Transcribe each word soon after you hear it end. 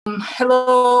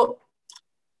Hello.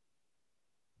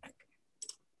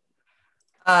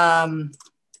 There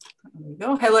we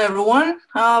go. Hello, everyone.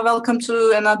 Welcome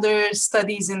to another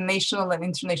Studies in National and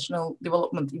International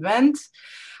Development event.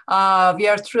 We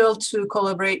are thrilled to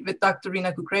collaborate with Dr.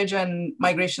 Rina Kukreja and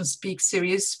Migration Speak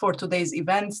series for today's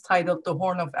event titled The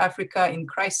Horn of Africa in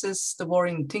Crisis, the War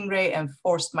in Tigray and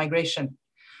Forced Migration.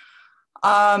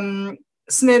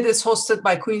 SNID is hosted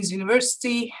by Queen's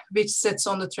University, which sits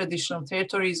on the traditional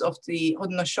territories of the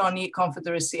Haudenosaunee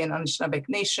Confederacy and Anishinaabe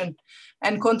Nation,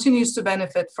 and continues to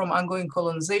benefit from ongoing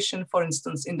colonization, for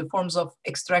instance, in the forms of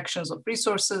extractions of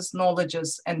resources,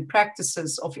 knowledges, and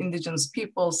practices of indigenous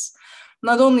peoples,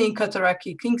 not only in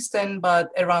Kataraki, Kingston,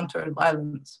 but around Turtle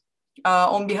Island.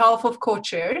 On behalf of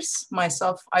co-chairs,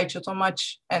 myself, Ayça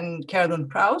Tomaç, and Carolyn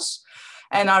Prowse,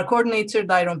 and our coordinator,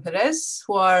 Dairon Perez,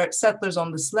 who are settlers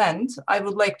on this land, I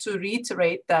would like to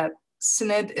reiterate that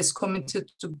SNID is committed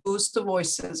to boost the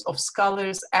voices of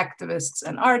scholars, activists,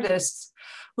 and artists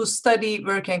who study,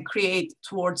 work, and create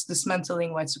towards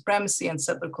dismantling white supremacy and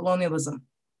settler colonialism.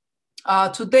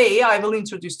 Today, I will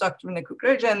introduce Dr. Rina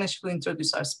Kukreja, and she will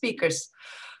introduce our speakers.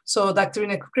 So Dr.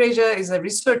 Rina Kukreja is a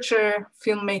researcher,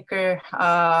 filmmaker,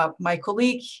 my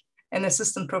colleague, an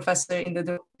assistant professor in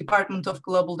the Department of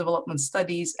Global Development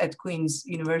Studies at Queen's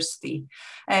University.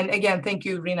 And again, thank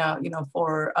you, Rina,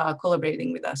 for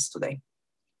collaborating with us today.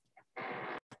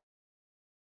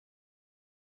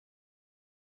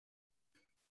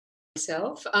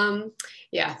 Myself.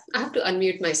 Yeah, I have to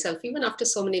unmute myself. Even after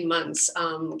so many months,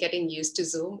 getting used to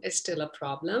Zoom is still a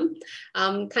problem.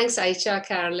 Thanks, Ayça,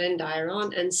 Carolyn,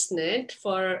 Dairon, and SNID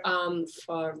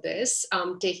for this,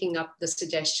 taking up the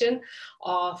suggestion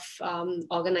of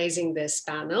organizing this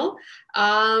panel.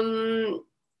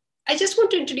 I just want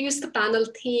to introduce the panel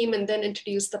theme and then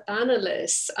introduce the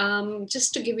panelists.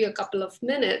 Just to give you a couple of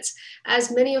minutes,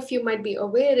 as many of you might be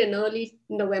aware, in early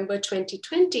November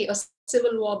 2020, a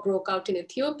civil war broke out in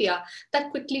Ethiopia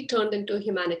that quickly turned into a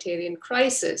humanitarian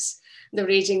crisis. The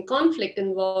raging conflict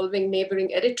involving neighboring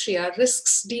Eritrea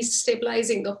risks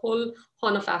destabilizing the whole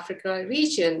Horn of Africa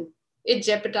region. It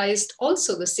jeopardized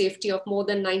also the safety of more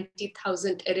than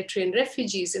 90,000 Eritrean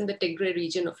refugees in the Tigray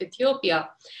region of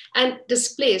Ethiopia and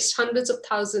displaced hundreds of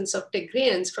thousands of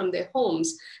Tigrayans from their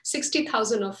homes,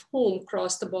 60,000 of whom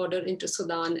crossed the border into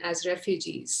Sudan as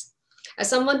refugees. As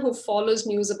someone who follows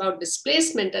news about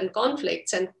displacement and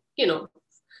conflicts and,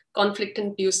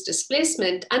 conflict-induced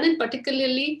displacement, and in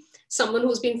particularly someone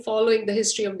who's been following the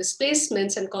history of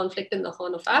displacements and conflict in the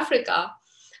Horn of Africa,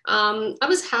 I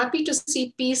was happy to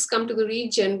see peace come to the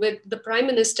region with the Prime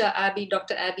Minister,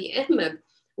 Dr. Abiy Ahmed,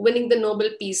 winning the Nobel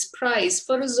Peace Prize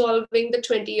for resolving the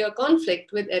 20-year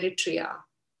conflict with Eritrea.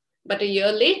 But a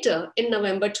year later, in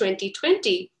November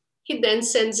 2020, he then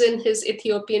sends in his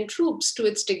Ethiopian troops to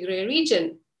its Tigray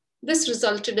region. This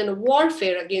resulted in a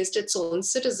warfare against its own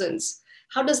citizens.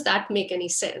 How does that make any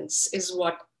sense is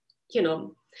what,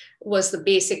 was the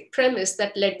basic premise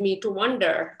that led me to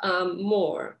wonder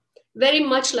more. Very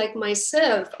much like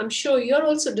myself, I'm sure you're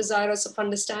also desirous of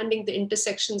understanding the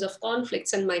intersections of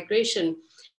conflicts and migration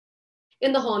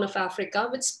in the Horn of Africa,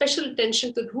 with special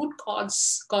attention to the root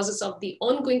causes of the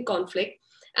ongoing conflict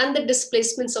and the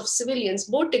displacements of civilians,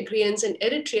 both Tigrayans and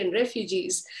Eritrean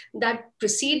refugees that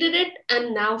preceded it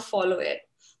and now follow it.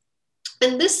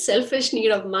 And this selfish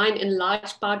need of mine, in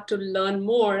large part to learn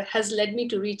more, has led me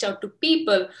to reach out to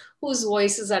people whose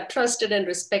voices are trusted and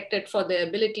respected for their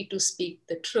ability to speak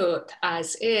the truth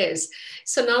as is.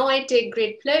 So now I take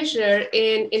great pleasure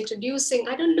in introducing,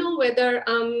 I don't know whether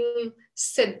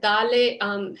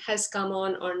Sedale has come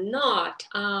on or not.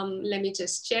 Let me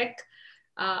just check.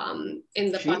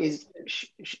 In the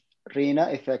Rina,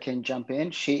 if I can jump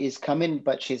in, she is coming,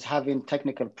 but she's having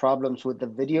technical problems with the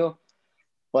video.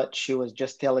 But she was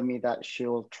just telling me that she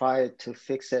will try to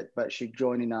fix it, but she's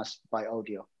joining us by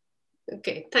audio.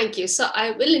 Okay, thank you. So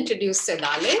I will introduce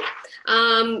Sedale.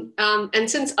 And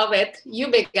since Awet,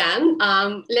 you began,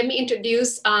 let me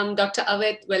introduce Dr.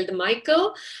 Awet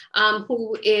Welde-Michael,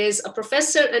 who is a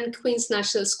professor and Queen's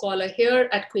National Scholar here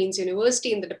at Queen's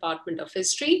University in the Department of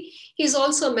History. He's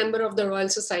also a member of the Royal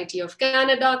Society of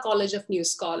Canada College of New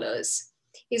Scholars.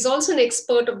 He's also an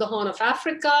expert of the Horn of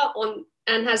Africa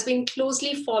and has been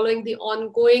closely following the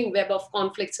ongoing web of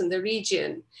conflicts in the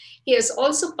region. He has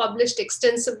also published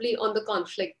extensively on the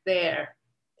conflict there.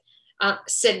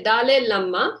 Sedale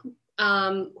Lamma,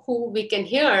 who we can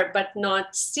hear but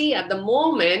not see at the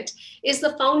moment, is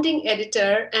the founding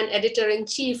editor and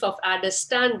editor-in-chief of Addis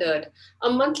Standard, a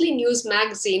monthly news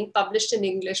magazine published in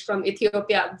English from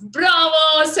Ethiopia.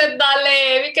 Bravo,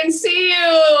 Sedale, we can see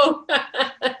you.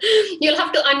 You'll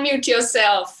have to unmute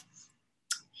yourself.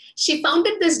 She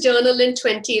founded this journal in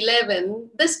 2011.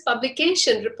 This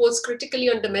publication reports critically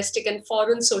on domestic and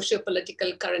foreign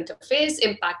socio-political current affairs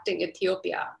impacting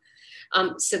Ethiopia.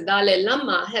 Tsedale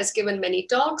Lamma has given many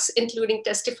talks, including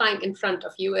testifying in front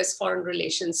of US Foreign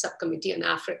Relations Subcommittee on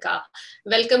Africa.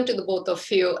 Welcome to the both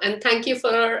of you. And thank you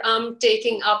for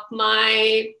taking up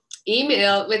my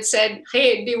email which said,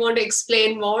 hey, do you want to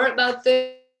explain more about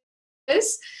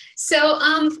this? So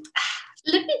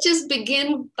let me just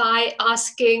begin by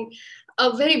asking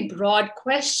a very broad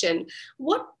question.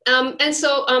 What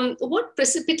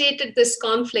precipitated this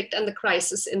conflict and the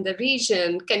crisis in the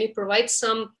region? Can you provide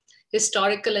some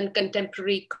historical and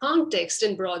contemporary context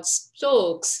in broad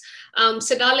strokes?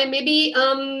 Tsedale, maybe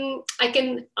I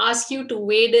can ask you to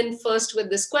wade in first with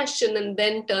this question and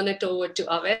then turn it over to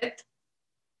Aveth.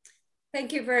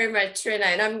 Thank you very much, Rina,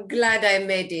 and I'm glad I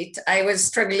made it. I was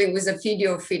struggling with a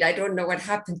video feed. I don't know what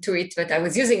happened to it, but I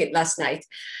was using it last night.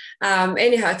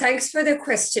 Anyhow, thanks for the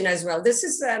question as well. This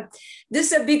is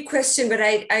a big question, but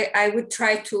I would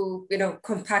try to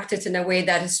compact it in a way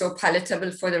that is so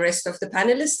palatable for the rest of the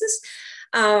panelists.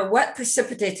 What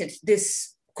precipitated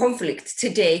this conflict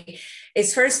today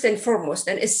is first and foremost,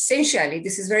 and essentially,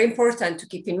 this is very important to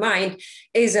keep in mind,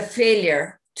 is a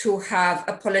failure to have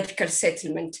a political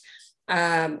settlement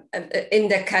in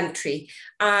the country,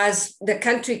 as the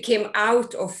country came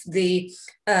out of the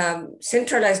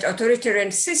centralized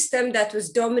authoritarian system that was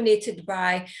dominated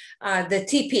by the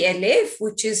TPLF,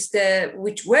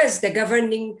 which was the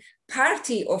governing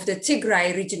party of the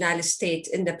Tigray regional state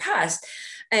in the past.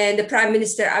 And the Prime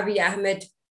Minister Abiy Ahmed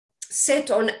set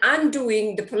on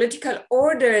undoing the political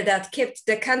order that kept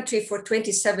the country for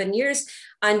 27 years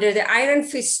under the iron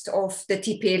fist of the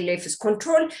TPLF's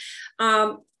control.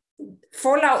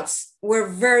 Fallouts were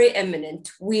very imminent.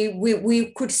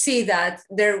 We could see that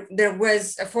there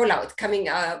was a fallout coming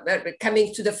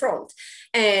to the front,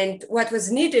 and what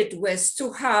was needed was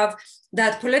to have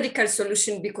that political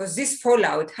solution, because this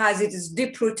fallout has its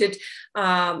deep-rooted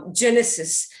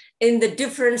genesis in the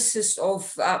differences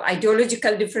of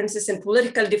ideological differences and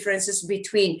political differences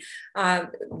between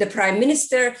the Prime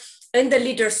Minister and the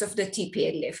leaders of the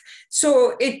TPLF.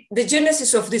 So the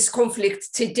genesis of this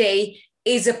conflict today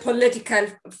is a political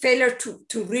failure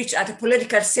to reach at a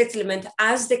political settlement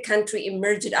as the country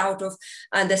emerged out of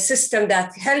the system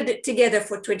that held it together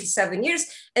for 27 years.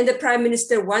 And the Prime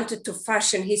Minister wanted to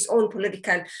fashion his own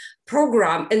political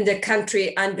program in the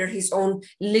country under his own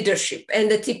leadership. And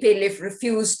the TPLF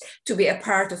refused to be a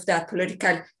part of that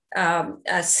political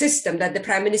system that the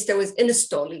Prime Minister was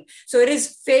installing. So it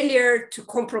is failure to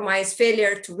compromise,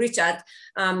 failure to reach at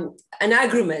an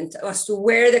agreement as to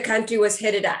where the country was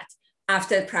headed at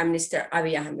after Prime Minister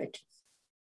Abiy Ahmed.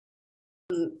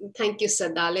 Thank you,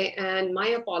 Tsedale, and my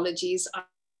apologies.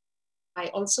 I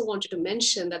also wanted to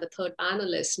mention that the third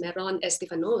panelist, Meron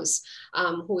Estefanos,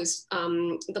 who is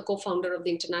the co-founder of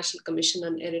the International Commission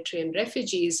on Eritrean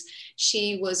Refugees,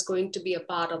 she was going to be a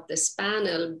part of this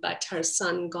panel, but her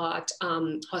son got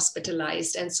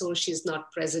hospitalized, and so she's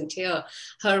not present here.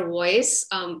 Her voice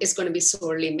is going to be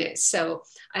sorely missed. So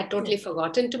I totally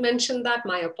forgotten to mention that.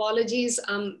 My apologies.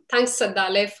 Thanks,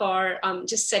 Tsedale, for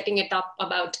just setting it up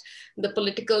about the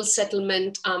political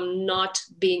settlement not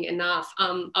being enough.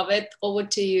 Aveth, over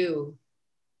to you.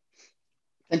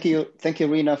 Thank you,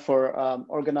 Rina, for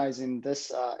organizing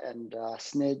this and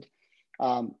SNID.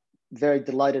 Very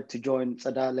delighted to join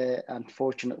Tsedale, and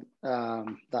fortunate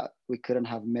that we couldn't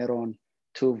have Meron,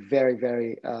 two very,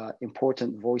 very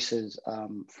important voices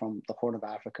from the Horn of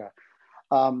Africa.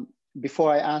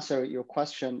 Before I answer your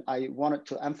question, I wanted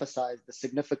to emphasize the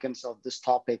significance of this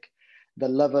topic, the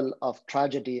level of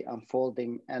tragedy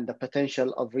unfolding, and the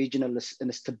potential of regional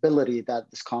instability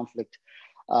that this conflict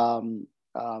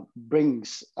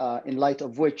brings, in light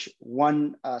of which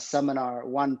one seminar,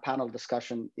 one panel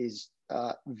discussion is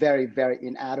very, very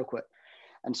inadequate.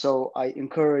 And so I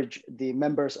encourage the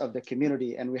members of the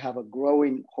community, and we have a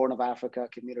growing Horn of Africa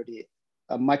community,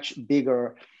 a much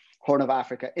bigger Horn of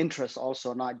Africa interest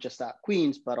also, not just at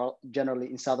Queens, but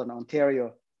generally in Southern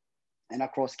Ontario and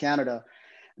across Canada.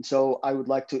 And so I would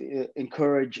like to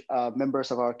encourage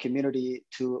members of our community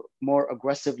to more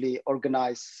aggressively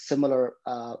organize similar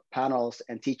panels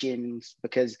and teachings,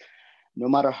 because no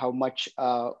matter how much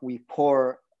we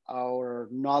pour our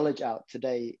knowledge out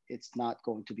today, it's not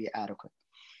going to be adequate.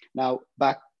 Now,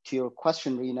 back to your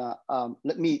question, Rina,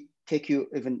 let me take you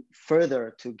even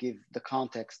further to give the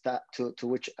context that to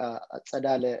which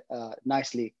Tsedale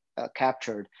nicely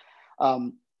captured.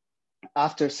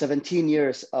 After 17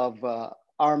 years of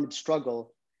armed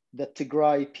struggle, the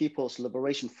Tigray People's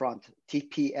Liberation Front,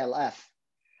 TPLF,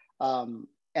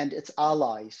 and its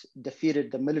allies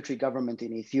defeated the military government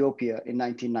in Ethiopia in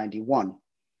 1991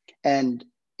 and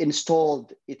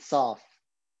installed itself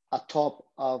atop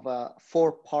of a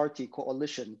four-party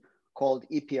coalition called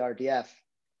EPRDF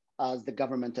as the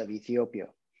government of Ethiopia.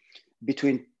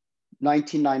 Between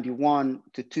 1991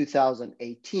 to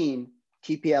 2018,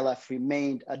 TPLF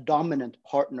remained a dominant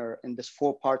partner in this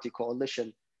four-party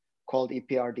coalition called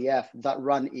EPRDF that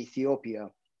run Ethiopia.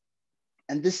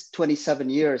 And this 27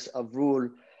 years of rule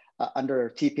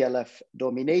under TPLF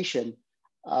domination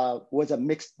was a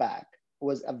mixed bag,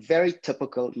 was a very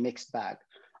typical mixed bag.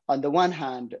 On the one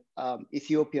hand,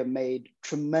 Ethiopia made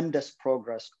tremendous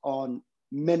progress on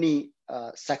many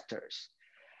sectors.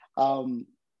 On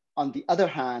the other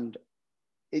hand,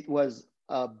 it was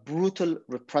a brutal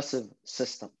repressive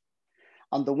system.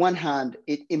 On the one hand,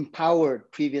 it empowered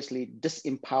previously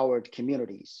disempowered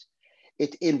communities.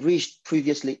 It enriched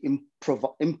previously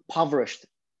impoverished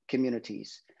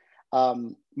communities,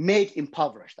 made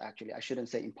impoverished, actually, I shouldn't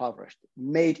say impoverished,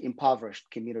 made impoverished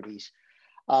communities.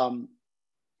 On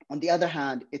the other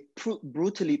hand, it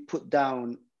brutally put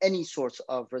down any sorts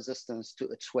of resistance to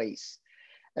its ways.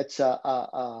 It's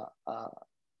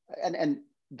and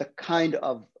the kind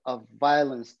of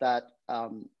violence that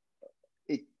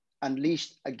it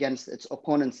unleashed against its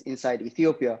opponents inside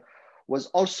Ethiopia was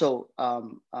also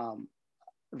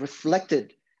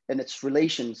reflected in its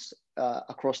relations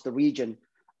across the region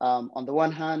on the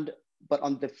one hand, but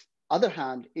on the other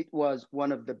hand, it was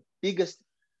one of the biggest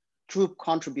troop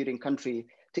contributing country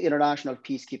to international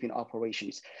peacekeeping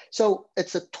operations. So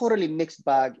it's a totally mixed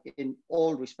bag in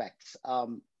all respects.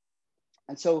 And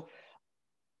so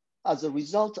as a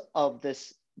result of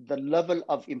this, the level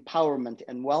of empowerment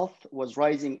and wealth was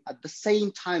rising at the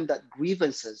same time that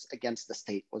grievances against the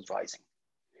state was rising.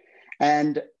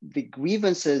 And the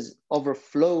grievances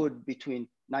overflowed between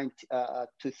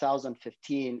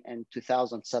 2015 and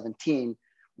 2017,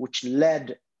 which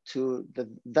led to the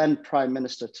then Prime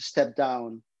Minister to step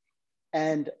down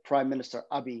and Prime Minister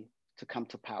Abiy to come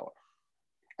to power.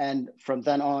 And from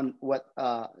then on, what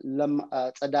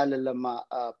Tsadale Lama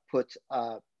put,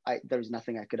 there is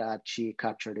nothing I could add. She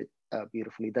captured it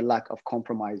beautifully. The lack of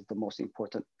compromise, the most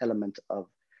important element of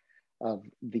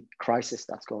the crisis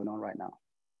that's going on right now.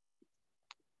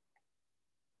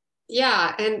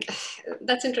 Yeah, and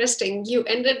that's interesting. You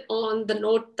ended on the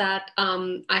note that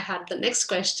I had the next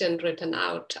question written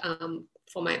out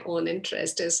for my own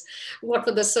interest is, what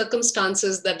were the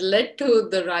circumstances that led to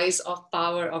the rise of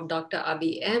power of Dr.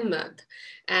 Abiy Ahmed?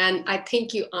 And I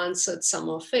think you answered some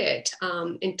of it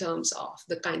in terms of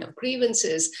the kind of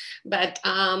grievances. But,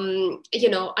 you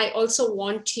know, I also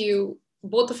want you,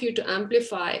 both of you, to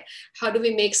amplify how do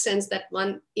we make sense that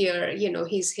one year, you know,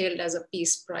 he's hailed as a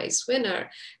Peace Prize winner,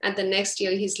 and the next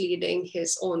year he's leading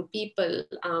his own people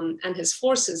and his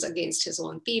forces against his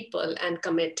own people and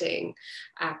committing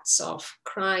acts of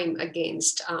crime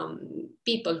against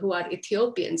people who are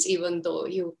Ethiopians, even though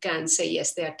you can say,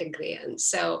 yes, they are Tigrayans.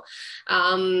 So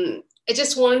I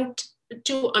just want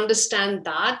to understand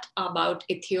that about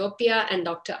Ethiopia and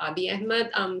Dr. Abiy Ahmed.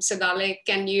 Tsadale,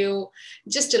 can you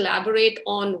just elaborate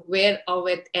on where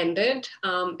Awed ended?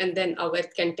 And then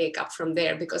Awed can take up from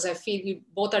there, because I feel you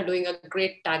both are doing a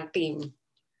great tag team.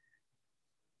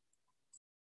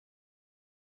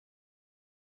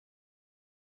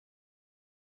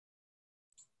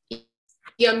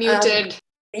 You're muted.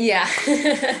 Yeah,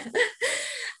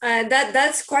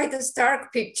 that's quite a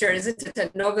stark picture, isn't it? A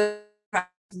Nobel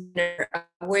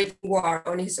waging war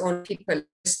on his own people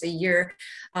just a year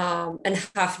and a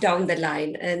half down the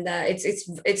line, and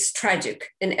it's tragic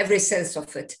in every sense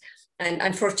of it, and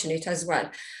unfortunate as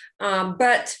well.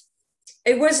 But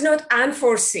it was not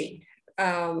unforeseen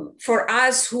for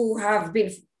us who have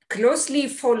been closely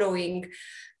following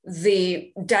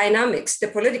the dynamics, the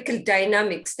political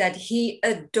dynamics that he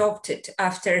adopted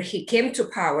after he came to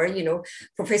power. You know,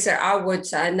 Professor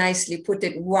Awad nicely put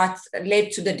it, what led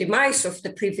to the demise of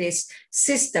the previous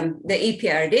system, the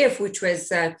EPRDF, which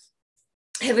was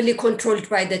heavily controlled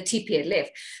by the TPLF.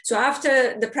 So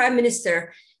after the Prime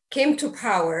Minister came to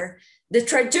power, the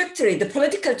trajectory, the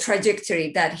political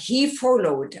trajectory that he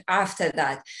followed after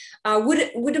that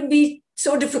wouldn't be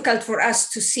so difficult for us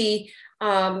to see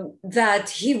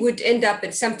that he would end up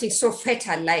in something so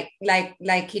fatal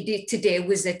like he did today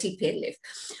with the TPLF.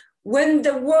 When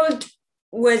the world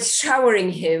was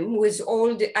showering him with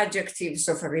all the adjectives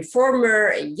of a reformer,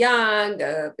 a young,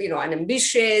 an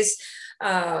ambitious,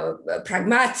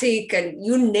 pragmatic, and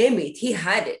you name it, he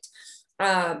had it.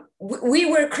 We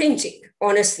were cringing,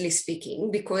 honestly speaking,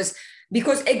 because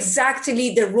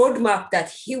exactly the roadmap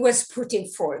that he was putting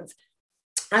forth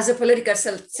as a political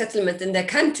settlement in the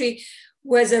country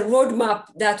was a roadmap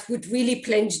that would really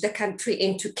plunge the country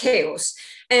into chaos.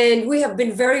 And we have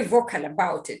been very vocal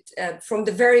about it from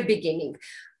the very beginning.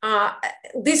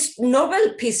 This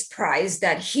Nobel Peace Prize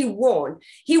that he won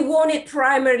it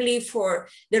primarily for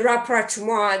the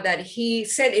rapprochement that he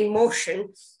set in motion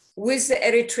with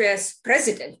Eritrea's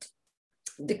president,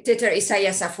 dictator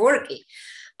Isaias Afwerki.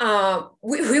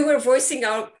 We were voicing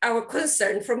our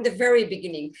concern from the very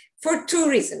beginning for two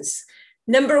reasons.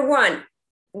 Number one,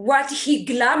 what he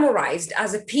glamorized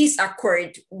as a peace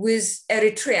accord with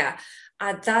Eritrea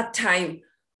at that time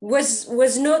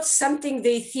was not something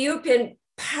the Ethiopian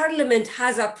parliament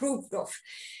has approved of.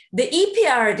 The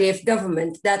EPRDF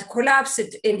government that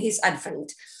collapsed in his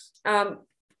advent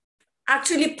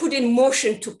actually put in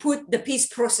motion to put the peace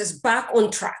process back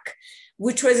on track,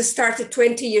 which was started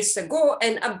 20 years ago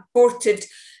and aborted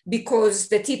because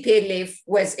the TPLF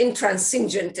was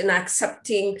intransigent in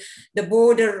accepting the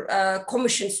border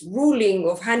commission's ruling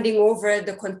of handing over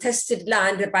the contested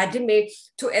land, the Badime,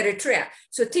 to Eritrea.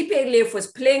 So TPLF was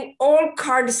playing all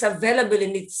cards available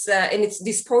in its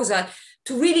disposal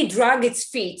to really drag its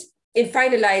feet in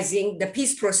finalizing the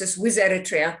peace process with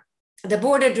Eritrea, the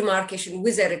border demarcation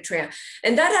with Eritrea.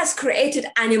 And that has created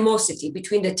animosity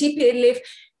between the TPLF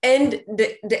and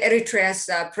the Eritrea's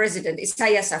president,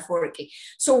 Isaias Afwerki.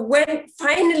 So when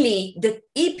finally the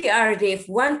EPRDF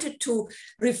wanted to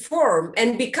reform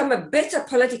and become a better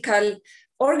political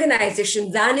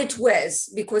organization than it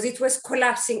was, because it was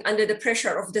collapsing under the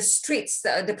pressure of the streets,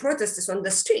 the protesters on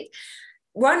the street,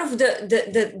 one of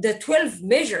the 12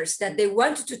 measures that they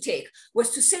wanted to take was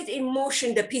to set in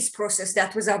motion the peace process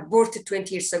that was aborted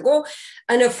 20 years ago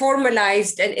in a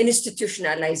formalized and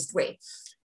institutionalized way.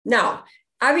 Now,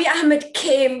 Abiy Ahmed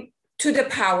came to the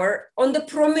power on the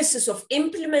promises of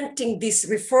implementing this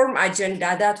reform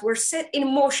agenda that were set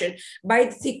in motion by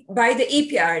the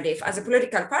EPRDF as a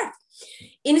political party.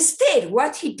 Instead,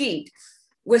 what he did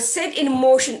was set in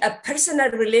motion a personal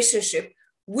relationship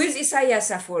with Isaias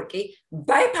Afwerki,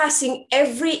 bypassing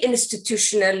every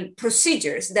institutional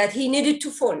procedures that he needed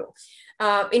to follow.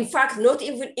 In fact, not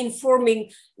even informing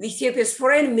Ethiopia's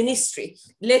foreign ministry,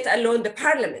 let alone the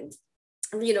parliament,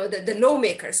 the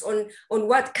lawmakers on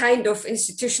what kind of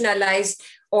institutionalized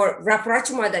or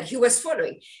rapprochement that he was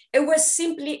following. It was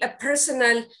simply a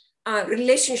personal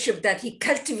relationship that he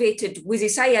cultivated with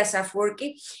Isaias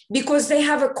Afwerki because they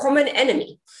have a common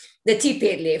enemy. The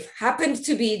TPLF happened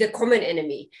to be the common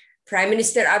enemy. Prime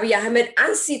Minister Abiy Ahmed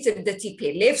unseated the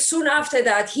TPLF. Soon after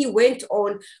that, he went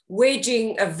on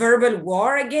waging a verbal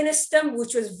war against them,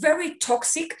 which was very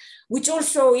toxic, which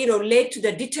also, led to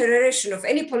the deterioration of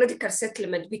any political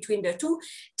settlement between the two.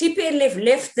 TPLF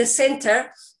left the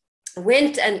center,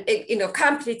 went and,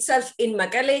 camped itself in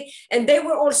Mekelle, and they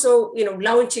were also,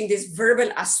 launching this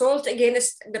verbal assault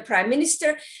against the prime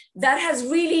minister that has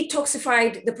really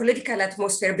toxified the political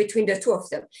atmosphere between the two of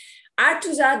them. Add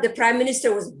to that, the prime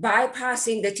minister was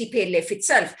bypassing the TPLF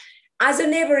itself. As a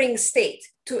neighboring state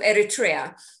to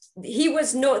Eritrea, he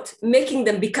was not making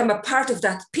them become a part of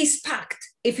that peace pact.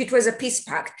 If it was a peace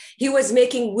pact, he was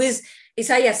making with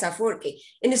Isaias Afwerki.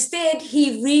 Instead,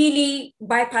 he really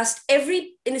bypassed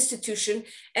every institution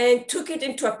and took it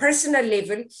into a personal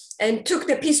level and took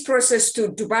the peace process to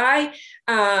Dubai,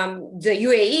 the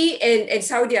UAE, and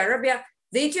Saudi Arabia.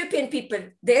 The Ethiopian people,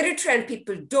 the Eritrean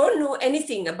people don't know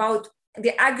anything about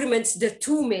the agreements the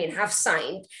two men have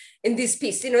signed in this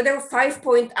peace. There were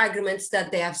 5-point agreements that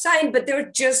they have signed, but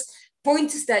they're just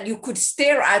points that you could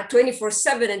stare at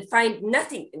 24/7 and find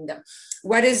nothing in them.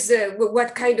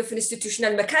 What kind of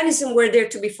institutional mechanism were there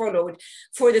to be followed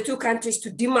for the two countries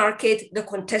to demarcate the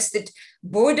contested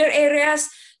border areas,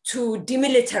 to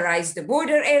demilitarize the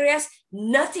border areas?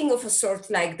 Nothing of a sort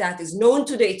like that is known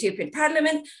to the Ethiopian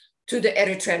parliament, to the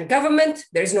Eritrean government.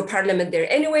 There is no parliament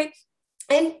there anyway,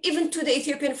 and even to the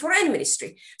Ethiopian foreign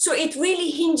ministry. So it really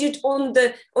hinged on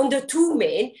the two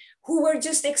men who were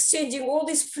just exchanging all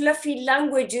these fluffy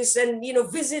languages and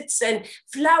visits and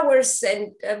flowers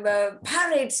and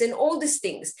parades and all these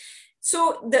things. So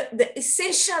the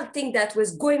essential thing that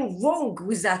was going wrong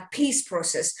with that peace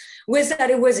process was that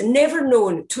it was never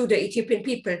known to the Ethiopian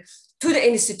people, to the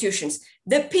institutions.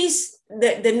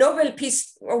 The Nobel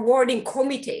Peace Awarding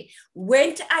Committee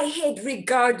went ahead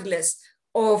regardless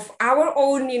of our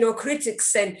own,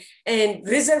 critics and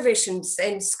reservations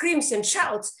and screams and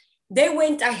shouts. They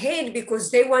went ahead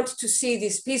because they wanted to see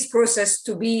this peace process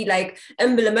to be like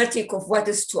emblematic of what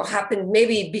is to happen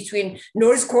maybe between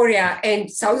North Korea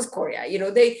and South Korea.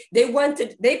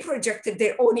 They projected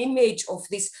their own image of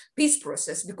this peace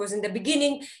process because in the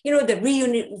beginning, the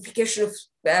reunification of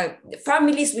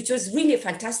families, which was really a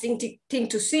fantastic thing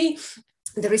to see.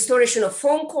 the restoration of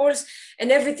phone calls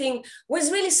and everything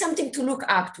was really something to look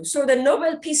up to. So the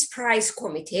Nobel Peace Prize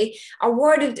Committee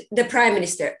awarded the prime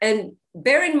minister. And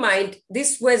bear in mind,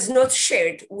 this was not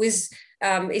shared with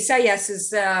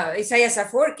Isaias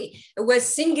Afwerki. It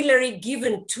was singularly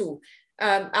given to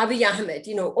Abiy Ahmed,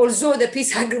 although the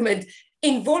peace agreement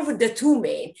involved the two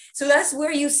men. So that's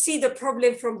where you see the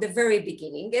problem from the very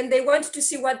beginning. And they wanted to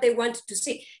see what they wanted to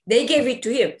see. They gave it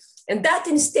to him. And that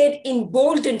instead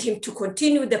emboldened him to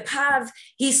continue the path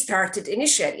he started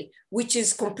initially, which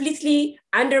is completely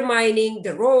undermining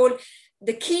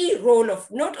the key role of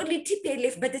not only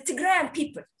TPLF, but the Tigrayan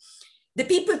people. The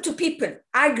people-to-people,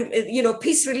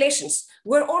 peace relations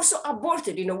were also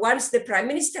aborted. Once the prime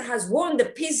minister has won the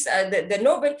peace, the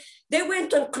Nobel, they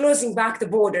went on closing back the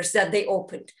borders that they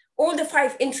opened. All the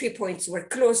 5 entry points were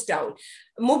closed down.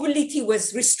 Mobility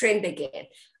was restrained again.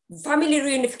 Family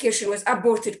reunification was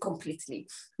aborted completely.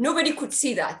 Nobody could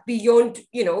see that beyond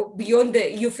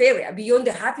the euphoria, beyond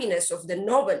the happiness of the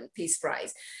Nobel Peace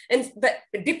Prize. But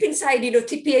deep inside,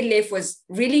 TPLF was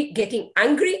really getting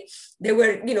angry. They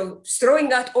were,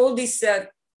 throwing out all these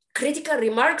critical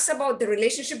remarks about the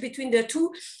relationship between the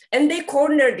two, and they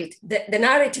cornered it. The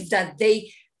narrative that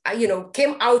they,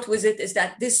 came out with it is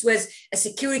that this was a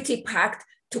security pact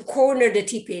to corner the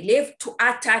TPLF, to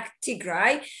attack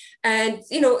Tigray. And,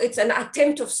 it's an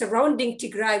attempt of surrounding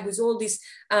Tigray with all this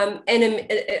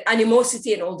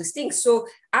animosity and all these things. So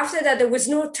after that, there was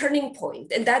no turning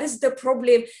point. And that is the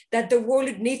problem that the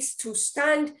world needs to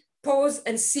stand, pause,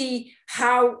 and see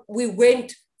how we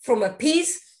went from a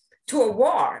peace to a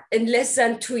war in less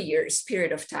than 2 years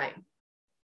period of time.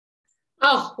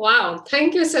 Oh, wow.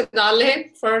 Thank you,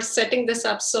 Sadaleh, for setting this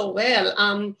up so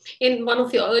well. In one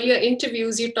of your earlier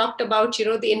interviews, you talked about,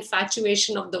 the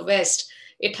infatuation of the West.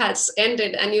 It has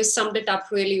ended, and you summed it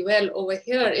up really well over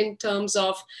here in terms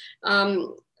of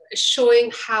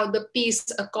showing how the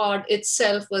peace accord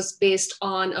itself was based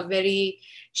on a very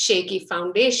shaky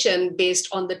foundation, based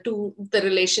on the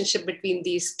relationship between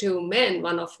these two men,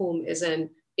 one of whom is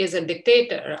a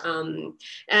dictator,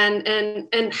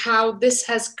 and how this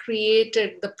has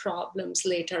created the problems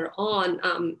later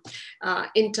on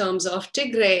in terms of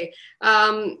Tigray.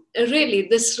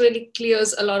 This really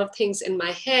clears a lot of things in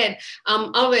my head.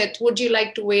 Awed, would you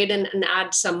like to weigh in and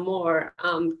add some more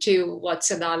to what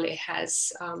Sadaleh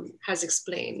has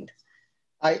explained?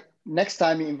 Next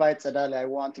time you invite Sadaleh, I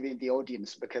want to be in the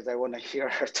audience because I want to hear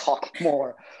her talk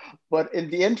more. But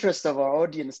in the interest of our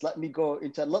audience, let me go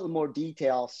into a little more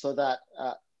detail so that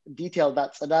detail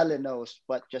that Sadaleh knows,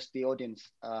 but just the audience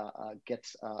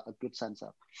gets a good sense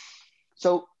of.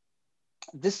 So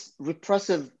this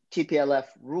repressive TPLF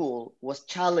rule was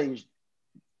challenged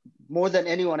more than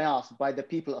anyone else by the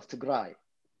people of Tigray.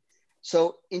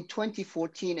 So in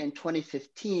 2014 and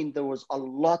 2015, there was a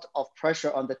lot of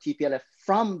pressure on the TPLF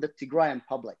from the Tigrayan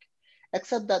public,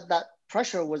 except that that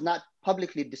pressure was not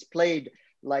publicly displayed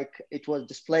like it was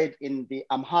displayed in the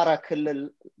Amhara Kullal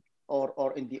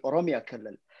or in the Oromia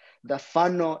Kullal. The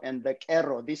Fano and the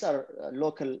Kero, these are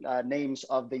local names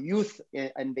of the youth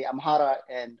in the Amhara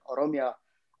and Oromia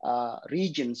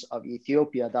regions of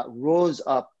Ethiopia that rose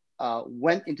up,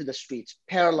 went into the streets,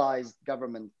 paralyzed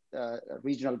government,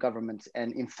 regional governments,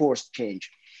 and enforced change.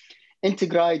 In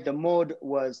Tigray, the mode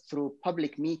was through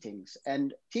public meetings,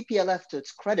 and TPLF, to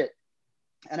its credit,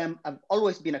 and I've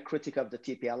always been a critic of the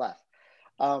TPLF,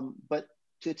 but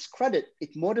to its credit,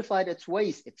 it modified its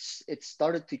ways. It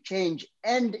started to change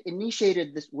and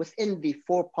initiated this within the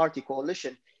 4-party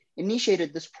coalition,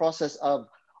 initiated this process of,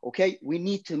 okay, we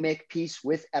need to make peace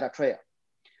with Eritrea,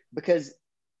 because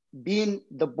being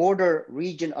the border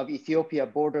region of Ethiopia,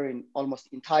 bordering almost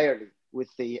entirely with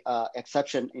the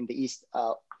exception in the east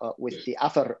with the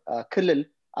Afar Kullal,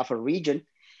 Afar region,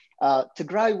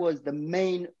 Tigray was the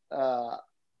main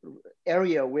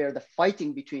area where the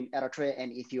fighting between Eritrea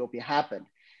and Ethiopia happened.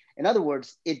 In other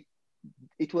words,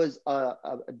 it was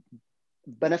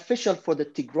beneficial for the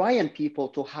Tigrayan people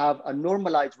to have a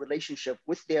normalized relationship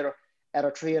with their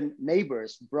Eritrean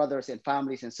neighbors, brothers and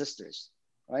families and sisters,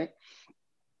 right?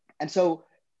 And so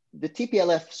the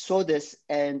TPLF saw this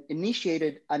and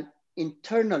initiated an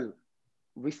internal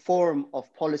reform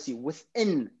of policy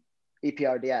within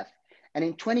EPRDF. And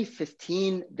in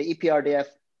 2015, the EPRDF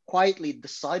quietly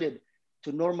decided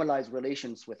to normalize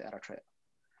relations with Eritrea.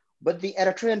 But the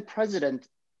Eritrean president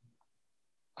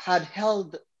had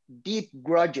held deep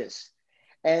grudges,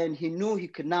 and he knew he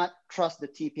could not trust the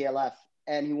TPLF,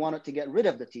 and he wanted to get rid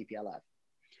of the TPLF.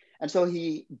 And so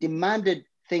he demanded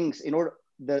things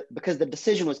because the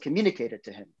decision was communicated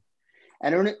to him.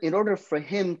 And in order for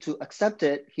him to accept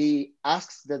it, he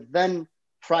asks the then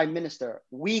prime minister,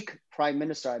 weak prime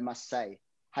minister, I must say,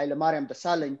 Hailemariam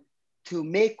Desalegn, to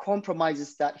make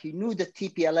compromises that he knew the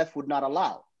TPLF would not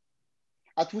allow,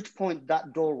 at which point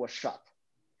that door was shut.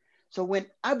 So when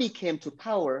Abiy came to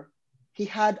power, he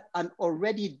had an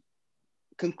already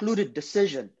concluded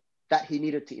decision that he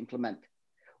needed to implement,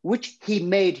 which he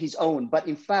made his own, but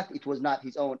in fact, it was not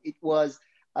his own. It was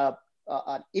an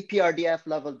EPRDF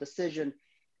level decision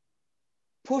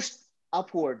pushed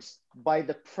upwards by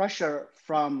the pressure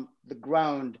from the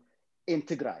ground in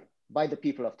Tigray, by the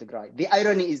people of Tigray. The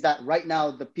irony is that right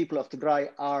now, the people of Tigray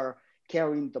are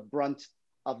carrying the brunt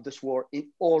of this war in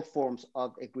all forms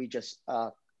of egregious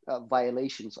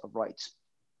violations of rights.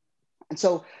 And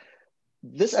so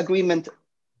this agreement,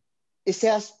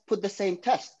 Isaias put the same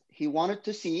test. He wanted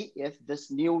to see if this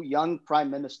new young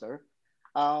prime minister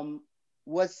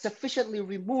was sufficiently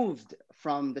removed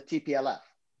from the TPLF.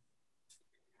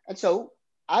 And so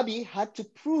Abiy had to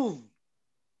prove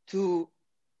to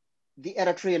the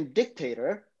Eritrean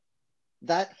dictator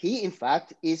that he, in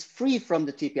fact, is free from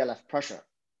the TPLF pressure.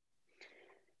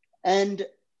 And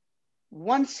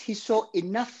once he saw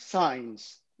enough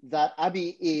signs that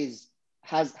Abiy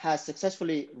has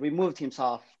successfully removed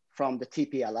himself from the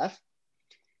TPLF,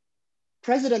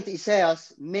 President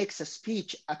Isaias makes a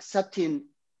speech accepting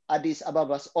Addis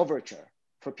Ababa's overture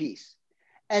for peace.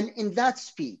 And in that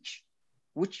speech,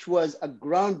 which was a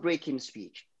groundbreaking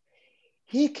speech,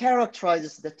 he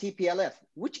characterizes the TPLF,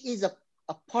 which is a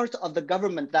part of the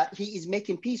government that he is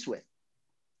making peace with.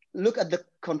 Look at the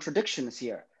contradictions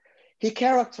here. He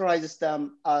characterizes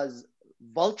them as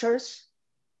vultures,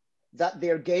 that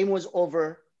their game was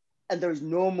over, and there is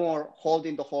no more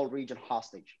holding the whole region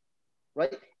hostage,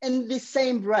 right? In the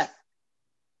same breath.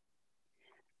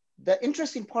 The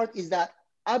interesting part is that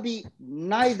Abiy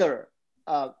neither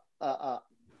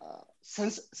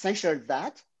censured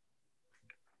that,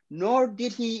 nor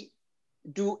did he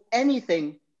do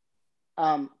anything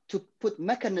to put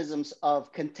mechanisms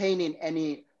of containing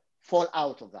any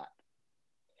fallout of that.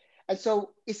 And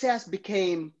so Isaias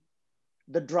became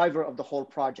the driver of the whole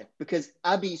project because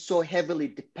Abiy so heavily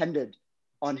depended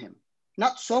on him.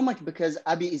 Not so much because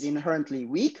Abiy is inherently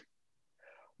weak,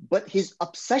 but his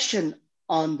obsession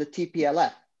on the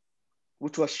TPLF,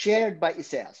 which was shared by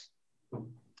Isaias,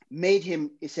 made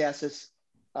him Isaias's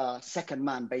second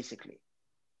man, basically.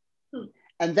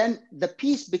 And then the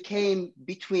peace became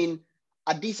between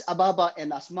Addis Ababa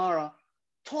and Asmara,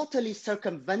 totally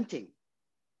circumventing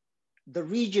the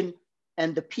region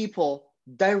and the people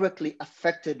directly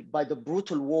affected by the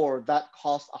brutal war that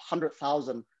cost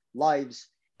 100,000 lives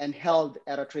and held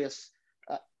Eritrea's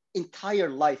entire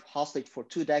life hostage for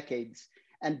 2 decades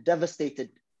and devastated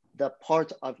the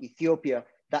part of Ethiopia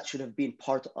that should have been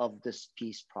part of this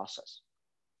peace process.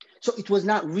 So it was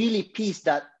not really peace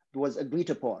that was agreed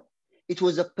upon. It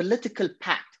was a political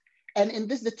pact. And in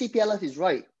this, the TPLF is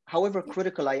right. However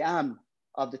critical I am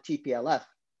of the TPLF,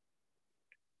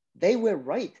 they were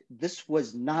right. This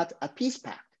was not a peace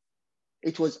pact.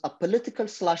 It was a political /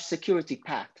 security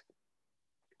pact,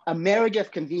 a marriage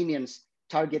of convenience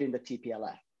targeting the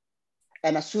TPLF.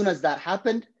 And as soon as that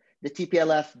happened, the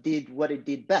TPLF did what it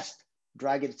did best,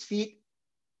 drag its feet,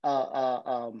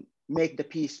 make the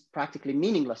peace practically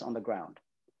meaningless on the ground.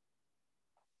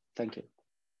 Thank you.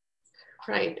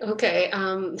 Right, okay,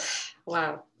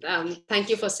 wow. Thank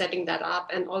you for setting that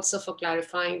up and also for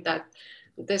clarifying that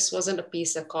this wasn't a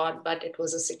peace accord, but it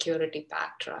was a security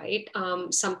pact, right?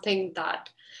 Something that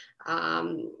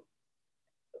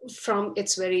from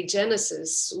its very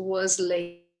genesis was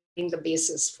laying the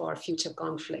basis for future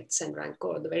conflicts and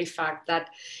rancor. The very fact that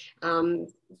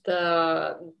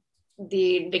the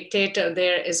dictator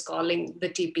there is calling the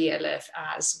TPLF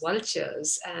as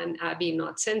vultures and Abiy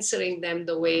not censoring them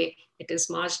the way it is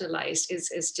marginalized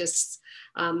is just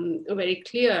very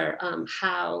clear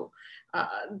how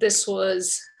this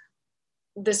was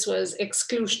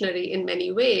exclusionary in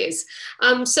many ways.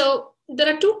 So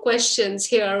there are 2 questions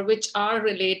here which are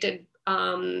related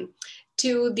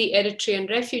to the Eritrean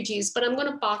refugees, but I'm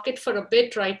going to park it for a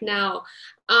bit right now.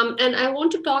 And I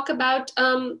want to talk about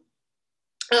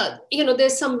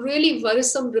there's some really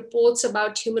worrisome reports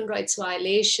about human rights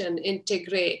violation in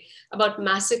Tigray, about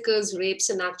massacres, rapes,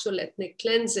 and actual ethnic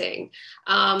cleansing.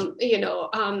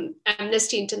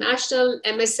 Amnesty International,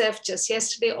 MSF just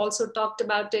yesterday also talked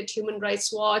about it, Human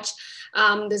Rights Watch.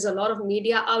 There's a lot of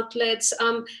media outlets,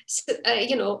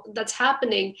 that's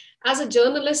happening. As a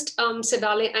journalist,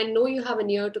 Sedale, I know you have an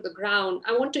ear to the ground.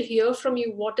 I want to hear from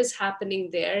you what is happening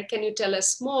there. Can you tell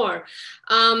us more?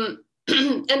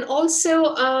 And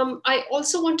also, I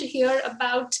also want to hear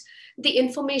about the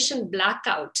information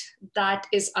blackout that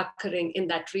is occurring in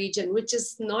that region, which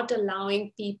is not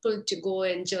allowing people to go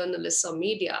in, journalists or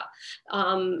media.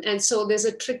 And so there's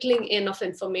a trickling in of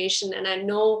information. And I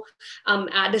know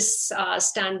Addis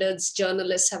standards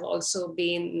journalists have also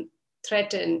been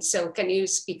threatened. So can you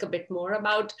speak a bit more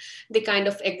about the kind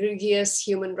of egregious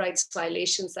human rights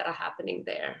violations that are happening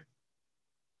there?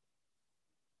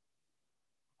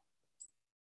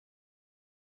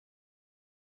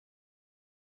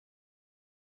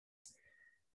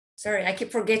 Sorry, I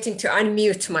keep forgetting to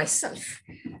unmute myself.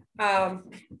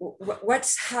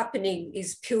 What's happening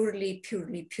is purely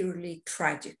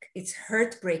tragic. It's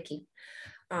heartbreaking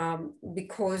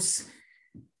because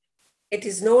it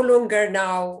is no longer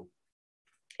now.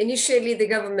 Initially, the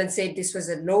government said this was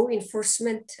a law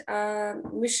enforcement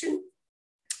mission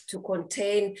to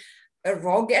contain a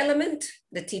rogue element,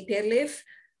 the TPLF,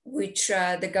 which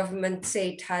the government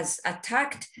said has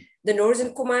attacked the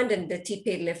Northern Command, and the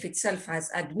TPLF itself has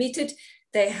admitted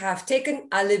they have taken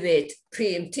alleged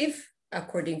preemptive,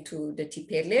 according to the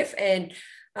TPLF, and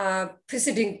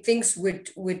preceding things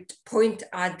would point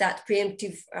at that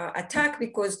preemptive attack,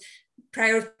 because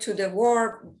prior to the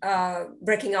war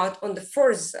breaking out on the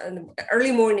 4th,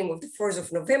 early morning of the 4th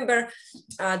of November,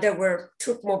 there were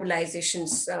troop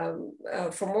mobilizations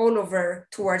from all over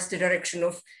towards the direction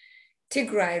of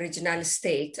Tigray regional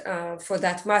state. For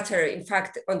that matter, in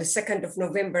fact, on the 2nd of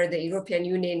November, the European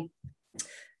Union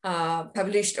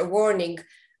published a warning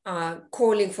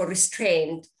calling for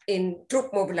restraint in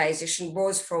troop mobilization,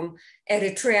 both from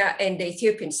Eritrea and the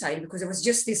Ethiopian side, because there was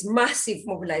just this massive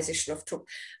mobilization of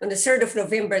troops. On the 3rd of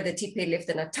November, the TPLF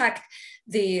then attacked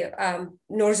the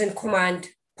Northern Command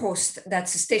post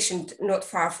that's stationed not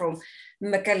far from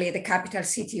Mekelle, the capital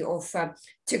city of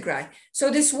Tigray. So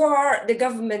this war, the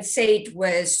government said,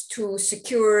 was to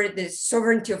secure the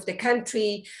sovereignty of the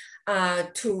country,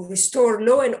 to restore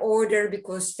law and order,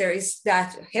 because there is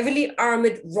that heavily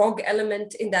armed rogue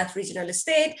element in that regional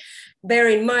state. Bear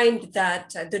in mind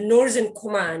that the Northern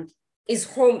Command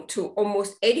is home to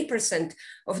almost 80%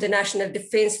 of the National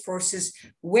Defense Forces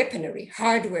weaponry,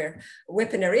 hardware,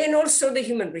 weaponry, and also the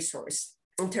human resource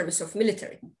in terms of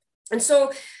military. And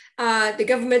so the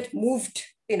government moved,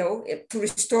 to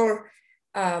restore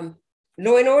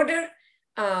law and order.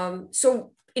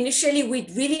 So initially, we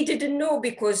really didn't know,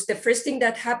 because the first thing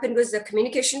that happened was the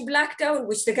communication blackdown,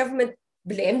 which the government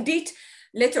blamed it.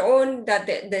 Later on, that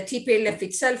the TPLF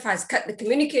itself has cut the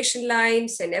communication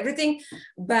lines and everything.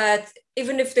 But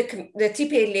even if the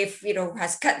TPLF,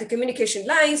 has cut the communication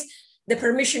lines, the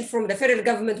permission from the federal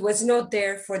government was not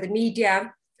there for the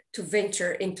media to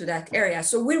venture into that area.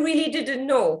 So we really didn't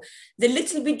know. The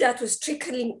little bit that was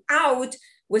trickling out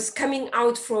was coming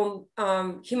out from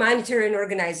humanitarian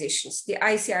organizations. The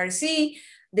ICRC,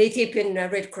 the Ethiopian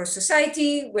Red Cross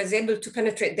Society, was able to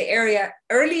penetrate the area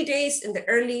early days, in the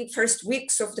early first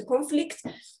weeks of the conflict,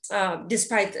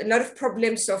 despite a lot of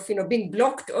problems of being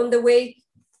blocked on the way.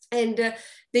 And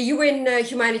the UN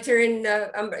humanitarian,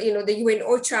 the UN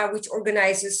OCHA, which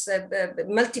organizes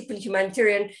multiple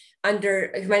humanitarian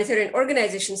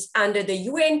organizations under the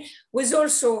UN, was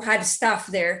also had staff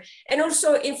there. And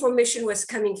also information was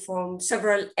coming from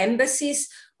several embassies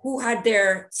who had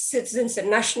their citizens and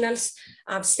nationals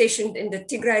stationed in the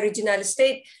Tigray regional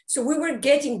state. So we were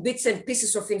getting bits and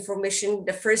pieces of information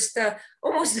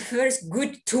almost the first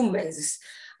good 2 months.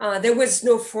 There was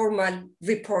no formal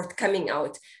report coming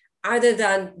out, other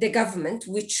than the government,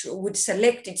 which would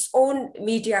select its own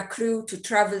media crew to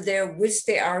travel there with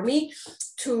the army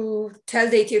to tell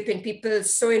the Ethiopian people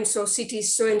so-and-so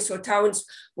cities, so-and-so towns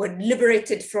were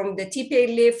liberated from the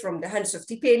TPLF, from the hands of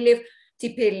TPLF.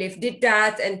 TPLF did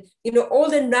that. And all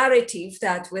the narrative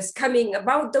that was coming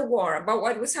about the war, about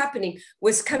what was happening,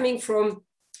 was coming from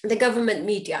the government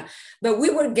media. But we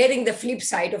were getting the flip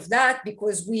side of that,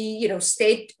 because we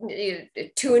stayed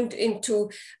tuned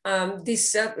into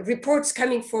these reports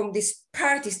coming from these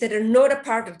parties that are not a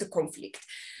part of the conflict.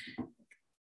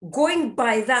 Going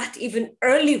by that, even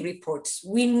early reports,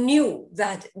 we knew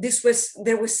that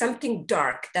there was something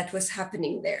dark that was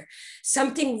happening there.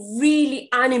 Something really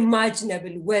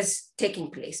unimaginable was taking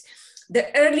place.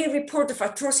 The early report of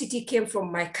atrocity came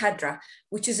from Maikadra,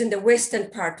 which is in the western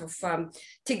part of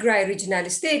Tigray regional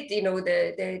state.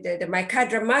 The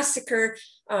Maikadra massacre,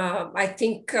 I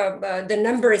think the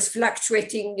number is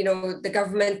fluctuating. The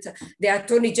government, the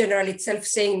Attorney General itself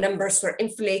saying numbers were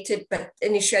inflated, but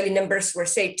initially numbers were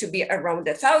said to be around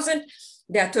 1,000.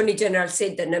 The Attorney General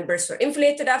said the numbers were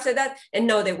inflated after that, and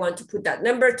now they want to put that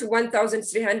number to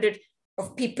 1,300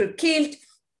 of people killed.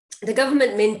 The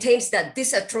government maintains that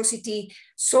this atrocity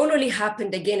solely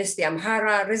happened against the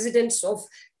Amhara residents of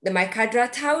the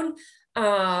Maikadra town,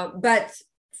 but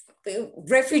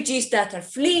refugees that are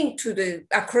fleeing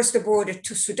across the border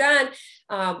to Sudan,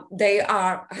 they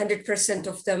are 100%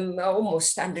 of them,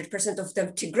 almost 100% of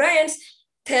them Tigrayans,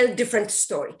 tell different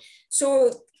story.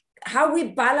 So how we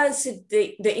balanced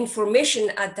the information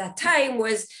at that time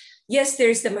was, yes, there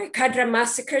is the Maikadra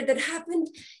massacre that happened.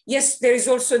 Yes, there is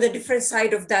also the different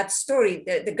side of that story.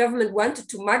 The government wanted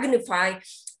to magnify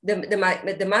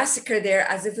the massacre there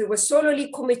as if it was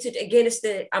solely committed against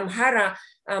the Amhara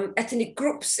ethnic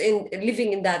groups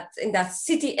living in that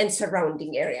city and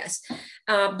surrounding areas.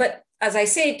 But as I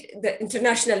said, the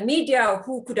international media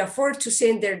who could afford to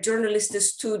send their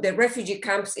journalists to the refugee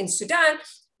camps in Sudan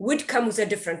would come with a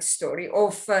different story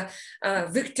of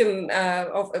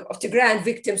Tigrayan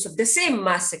victims of the same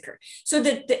massacre. So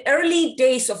the early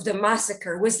days of the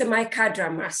massacre was the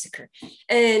Maikadra massacre.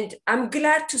 And I'm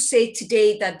glad to say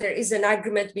today that there is an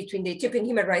agreement between the Ethiopian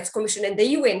Human Rights Commission and the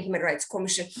UN Human Rights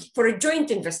Commission for a joint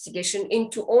investigation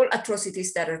into all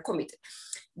atrocities that are committed.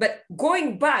 But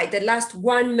going by the last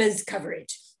 1 month's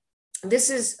coverage,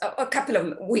 this is a couple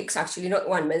of weeks, actually, not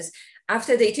 1 month,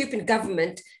 after the Ethiopian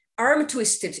government arm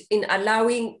twisted in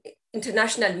allowing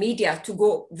international media to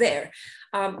go there.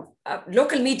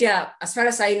 Local media, as far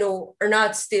as I know, are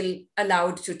not still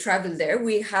allowed to travel there.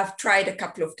 We have tried a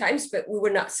couple of times, but we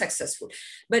were not successful.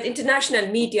 But international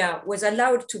media was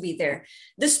allowed to be there.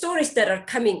 The stories that are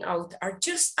coming out are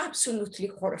just absolutely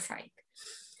horrifying.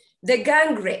 The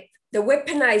gang rape, the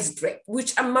weaponized rape,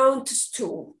 which amounts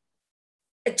to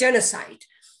a genocide,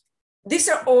 these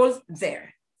are all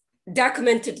there,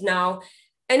 documented now.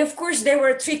 And of course, they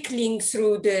were trickling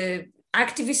through the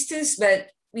activists,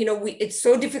 but it's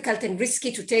so difficult and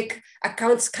risky to take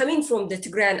accounts coming from the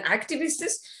Tigrayan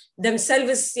activists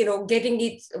themselves, getting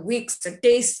it weeks or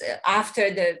days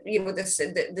after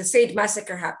the said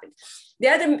massacre happened. The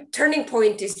other turning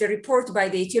point is the report by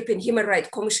the Ethiopian Human Rights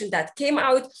Commission that came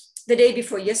out the day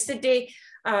before yesterday,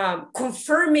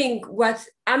 confirming what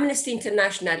Amnesty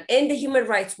International and the Human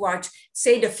Rights Watch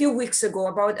said a few weeks ago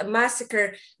about a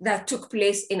massacre that took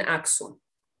place in Aksum,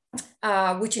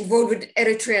 which involved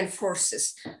Eritrean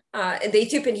forces. And the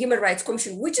Ethiopian Human Rights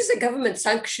Commission, which is a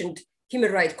government-sanctioned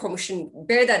human rights commission,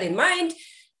 bear that in mind,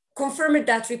 confirmed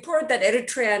that report that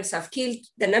Eritreans have killed.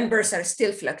 The numbers are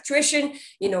still fluctuation.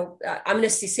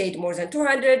 Amnesty said more than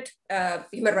 200.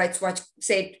 Human Rights Watch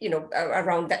said,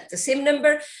 around the same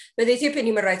number. But the Ethiopian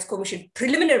Human Rights Commission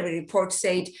preliminary report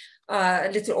said a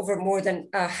little over more than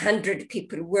 100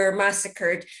 people were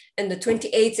massacred on the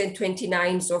 28th and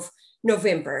 29th of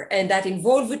November, and that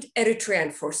involved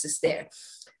Eritrean forces there.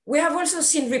 We have also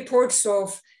seen reports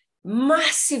of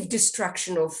massive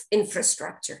destruction of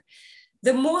infrastructure.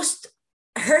 The most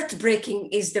heartbreaking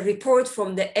is the report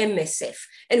from the MSF.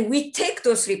 And we take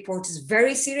those reports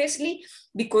very seriously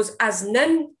because as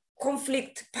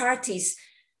non-conflict parties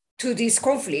to this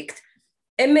conflict,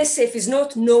 MSF is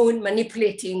not known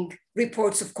manipulating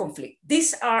reports of conflict.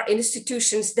 These are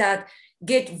institutions that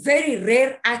get very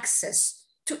rare access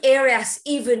to areas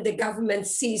even the government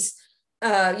sees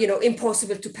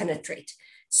impossible to penetrate.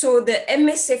 So the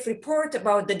MSF report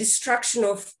about the destruction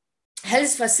of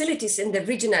health facilities in the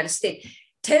regional state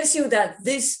tells you that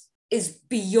this is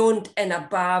beyond and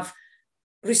above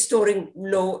restoring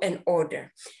law and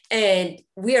order. And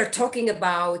we are talking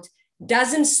about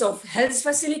dozens of health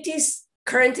facilities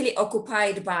currently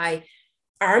occupied by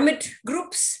armed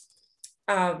groups.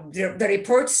 The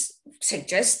reports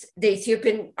suggest the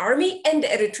Ethiopian army and the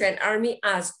Eritrean army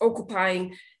as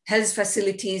occupying health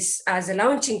facilities as a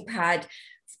launching pad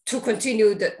to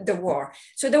continue the war.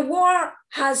 So the war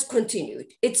has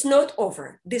continued. It's not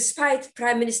over, despite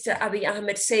Prime Minister Abiy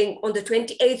Ahmed saying on the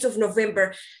 28th of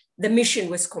November, the mission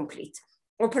was complete.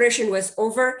 Operation was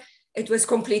over. It was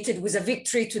completed with a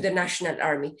victory to the National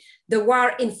Army. The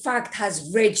war, in fact,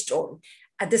 has raged on.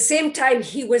 At the same time,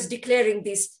 he was declaring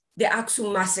this, the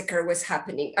Aksum massacre was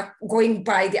happening, going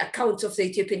by the accounts of the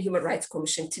Ethiopian Human Rights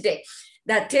Commission today.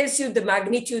 That tells you the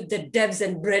magnitude, the depths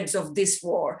and breadths of this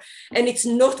war. And it's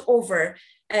not over.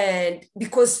 And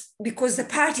because the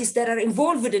parties that are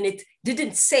involved in it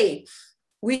didn't say,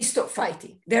 we stop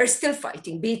fighting. They're still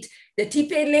fighting, be it the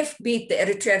TPLF, be it the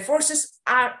Eritrean forces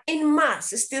are en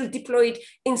masse still deployed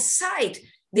inside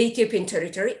the Ethiopian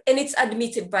territory. And it's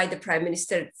admitted by the Prime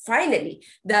Minister finally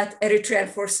that Eritrean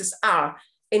forces are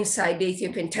inside the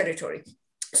Ethiopian territory.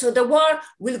 So the war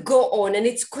will go on and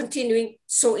it's continuing,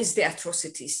 so is the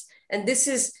atrocities. And this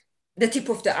is the tip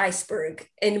of the iceberg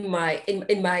in my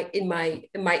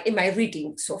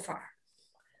reading so far.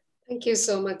 Thank you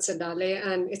so much, Tsedale.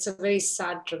 And it's a very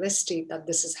sad travesty that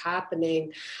this is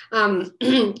happening.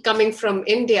 Coming from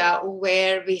India,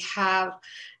 where we have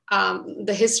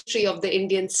the history of the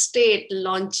Indian state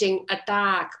launching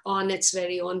attack on its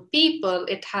very own people.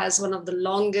 It has one of the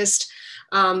longest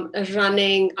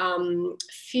running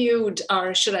feud,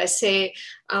 or should I say,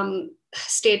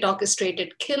 state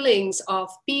orchestrated killings of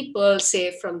people,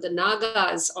 say from the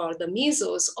Nagas or the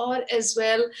Mizos, or as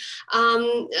well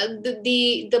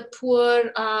the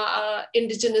poor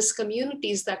indigenous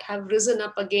communities that have risen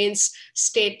up against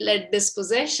state-led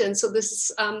dispossession. So this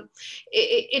is,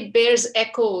 it bears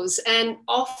echoes, and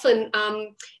often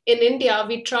in India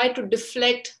we try to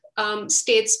deflect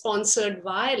state-sponsored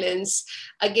violence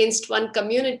against one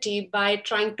community by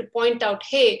trying to point out,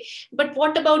 hey, but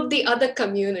what about the other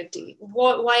community?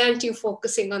 Why aren't you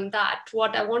focusing on that?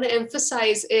 What I want to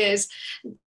emphasize is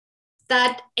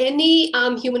that any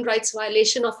human rights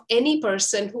violation of any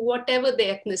person, who whatever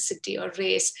their ethnicity or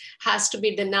race, has to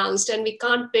be denounced, and we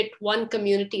can't pit one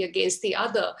community against the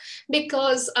other,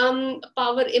 because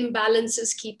power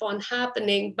imbalances keep on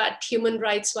happening, but human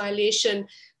rights violation,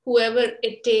 whoever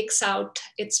it takes out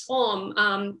its form,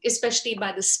 especially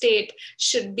by the state,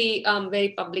 should be very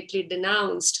publicly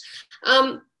denounced.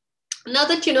 Now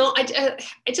that,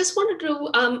 I just wanted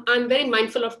to, I'm very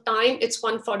mindful of time, it's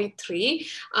 1:43.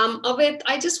 Aved,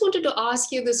 I just wanted to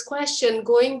ask you this question,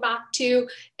 going back to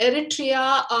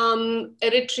Eritrea,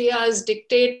 Eritrea's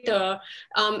dictator,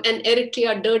 and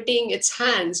Eritrea dirtying its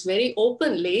hands very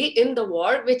openly in the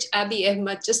war, which Abiy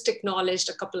Ahmed just acknowledged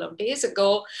a couple of days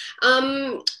ago.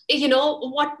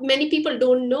 What many people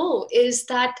don't know is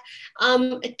that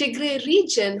Tigray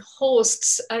region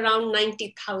hosts around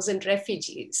 90,000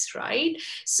 refugees, right?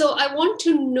 So I want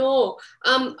to know,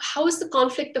 how is the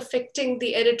conflict affecting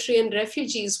the Eritrean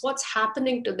refugees? What's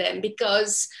happening to them?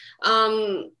 Because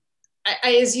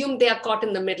I assume they are caught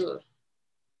in the middle.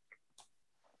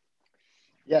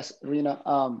 Yes, Rina.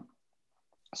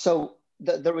 So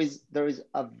there is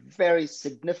a very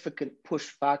significant push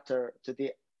factor to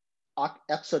the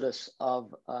exodus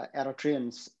of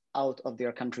Eritreans out of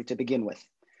their country to begin with.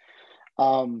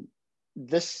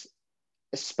 This,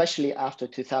 especially after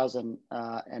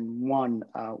 2001,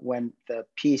 when the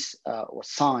peace was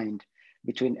signed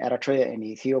between Eritrea and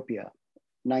Ethiopia.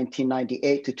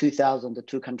 1998 to 2000, the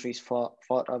two countries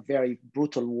fought a very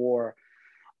brutal war.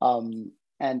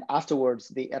 And afterwards,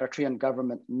 the Eritrean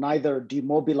government neither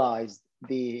demobilized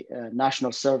the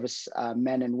national service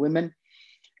men and women,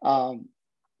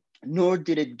 nor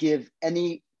did it give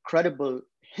any credible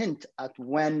hint at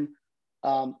when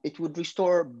it would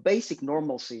restore basic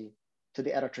normalcy to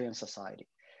the Eritrean society.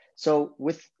 So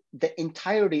with the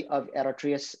entirety of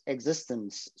Eritrea's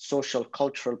existence, social,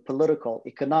 cultural, political,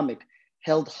 economic,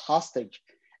 held hostage,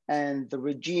 and the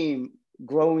regime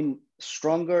growing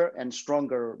stronger and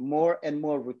stronger, more and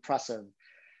more repressive,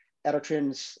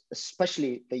 Eritreans,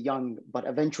 especially the young, but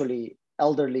eventually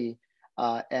elderly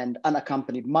and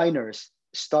unaccompanied minors,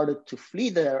 started to flee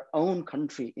their own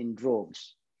country in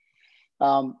droves.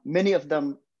 Many of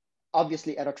them,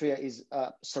 obviously Eritrea is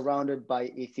surrounded by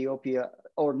Ethiopia,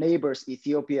 or neighbors,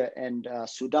 Ethiopia and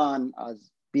Sudan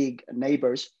as big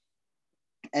neighbors.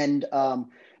 And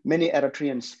many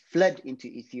Eritreans fled into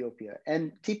Ethiopia.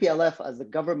 And TPLF as the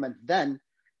government then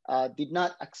did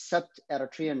not accept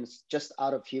Eritreans just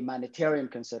out of humanitarian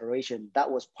consideration. That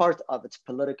was part of its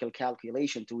political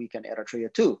calculation to weaken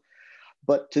Eritrea too.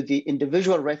 But to the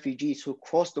individual refugees who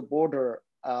crossed the border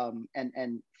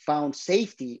and found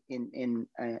safety in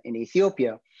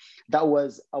Ethiopia, that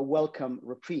was a welcome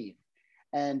reprieve.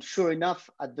 And sure enough,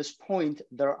 at this point,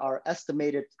 there are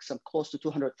estimated some close to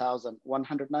 200,000,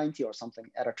 190 or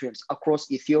something Eritreans across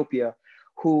Ethiopia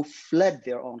who fled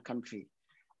their own country.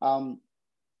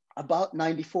 About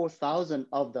 94,000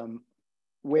 of them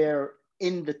were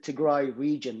in the Tigray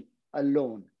region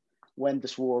alone when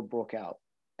this war broke out.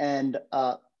 And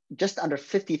just under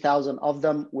 50,000 of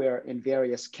them were in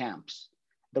various camps.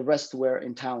 The rest were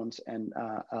in towns and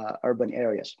urban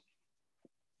areas.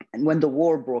 And when the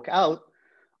war broke out,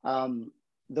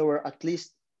 there were at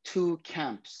least 2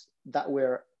 camps that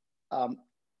were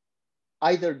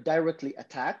either directly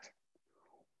attacked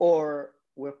or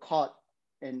were caught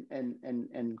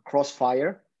in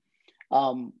crossfire.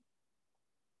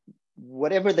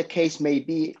 Whatever the case may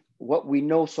be, what we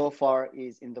know so far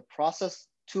is in the process,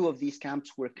 2 of these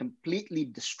camps were completely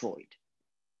destroyed.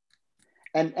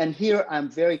 And here I'm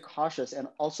very cautious, and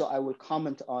also I will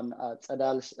comment on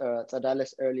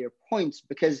Tzadal's earlier points,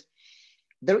 because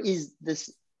there is this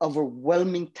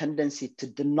overwhelming tendency to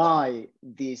deny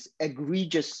these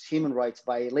egregious human rights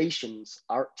violations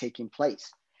are taking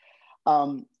place.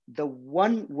 The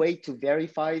one way to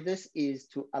verify this is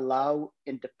to allow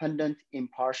independent,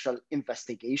 impartial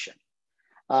investigation.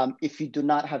 If you do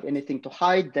not have anything to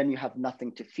hide, then you have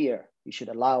nothing to fear. You should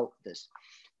allow this.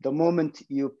 The moment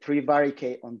you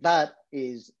prevaricate on that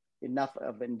is enough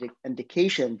of an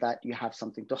indication that you have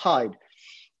something to hide.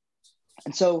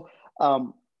 And so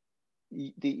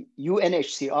the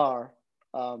UNHCR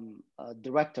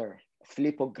director,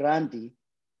 Filippo Grandi,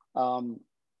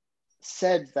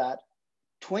 said that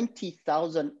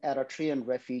 20,000 Eritrean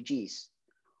refugees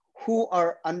who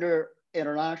are under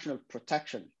international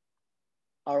protection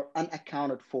are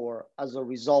unaccounted for as a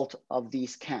result of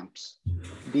these camps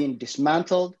being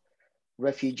dismantled,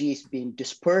 refugees being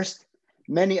dispersed,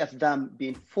 many of them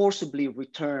being forcibly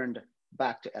returned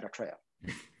back to Eritrea.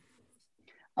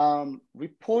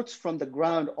 Reports from the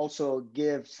ground also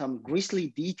give some grisly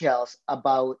details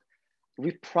about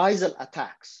reprisal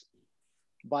attacks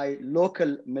by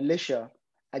local militia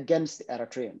against the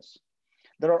Eritreans.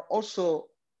 There are also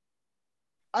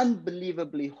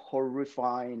unbelievably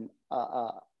horrifying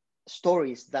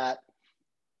stories that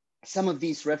some of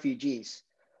these refugees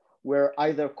were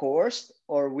either coerced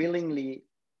or willingly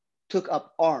took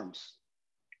up arms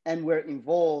and were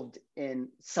involved in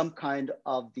some kind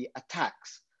of the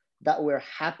attacks that were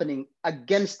happening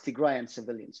against Tigrayan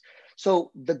civilians.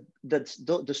 So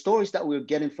the stories that we're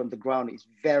getting from the ground is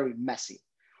very messy.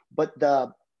 But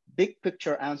the big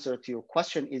picture answer to your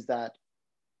question is that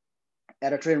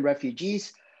Eritrean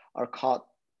refugees are caught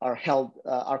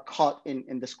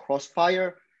in this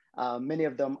crossfire. Many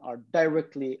of them are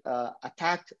directly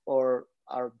attacked or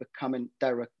are becoming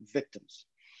direct victims.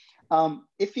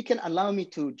 If you can allow me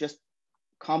to just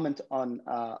comment on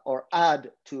or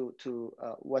add to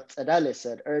what Adele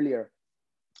said earlier,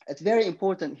 it's very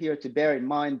important here to bear in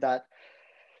mind that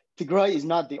Tigray is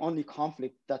not the only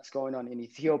conflict that's going on in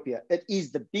Ethiopia. It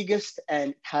is the biggest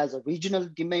and has a regional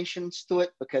dimensions to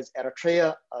it because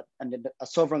Eritrea and a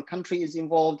sovereign country is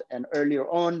involved. And earlier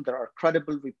on, there are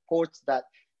credible reports that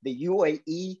the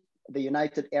UAE, the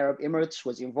United Arab Emirates,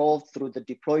 was involved through the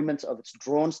deployment of its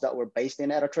drones that were based in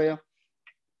Eritrea.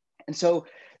 And so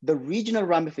the regional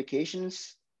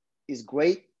ramifications is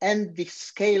great. And the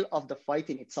scale of the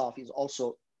fighting itself is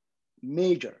also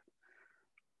major.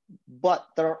 But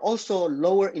there are also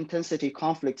lower intensity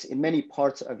conflicts in many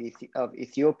parts of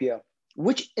Ethiopia,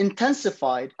 which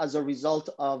intensified as a result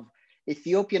of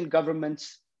Ethiopian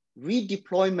government's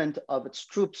redeployment of its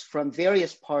troops from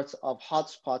various parts of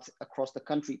hotspots across the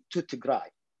country to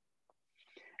Tigray.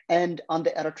 And on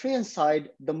the Eritrean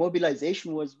side, the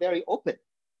mobilization was very open.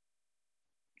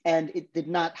 And it did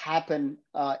not happen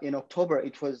in October.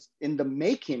 It was in the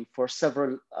making for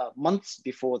several months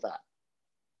before that.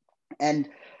 And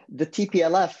the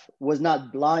TPLF was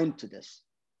not blind to this.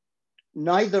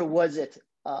 Neither was it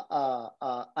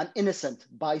an innocent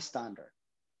bystander.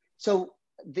 So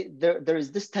there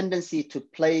is this tendency to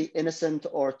play innocent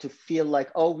or to feel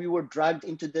like, oh, we were dragged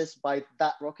into this by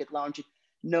that rocket launching.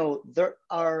 No, there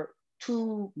are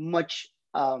too much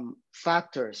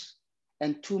factors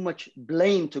and too much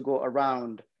blame to go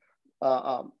around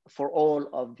for all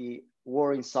of the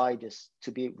warring sides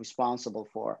to be responsible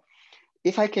for.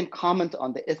 If I can comment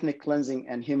on the ethnic cleansing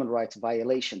and human rights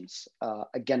violations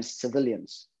against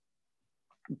civilians,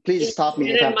 please stop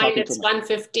me if I'm talking too much. It's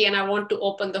 1:50 and I want to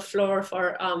open the floor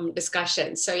for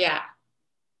discussion, so yeah.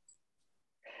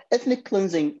 Ethnic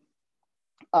cleansing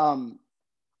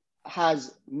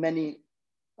has many,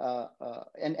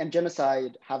 and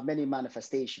genocide have many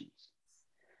manifestations.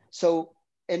 So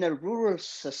in a rural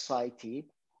society,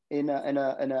 in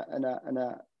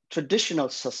a traditional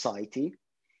society,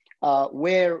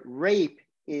 where rape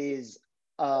is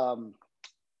a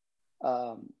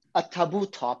taboo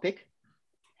topic,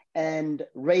 and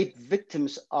rape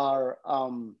victims are,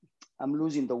 I'm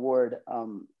losing the word,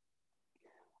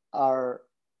 are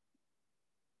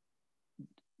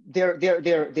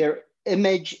their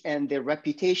image and their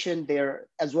reputation,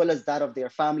 as well as that of their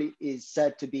family, is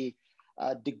said to be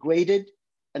degraded.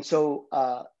 And so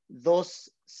those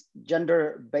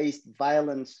gender-based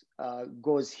violence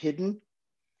goes hidden.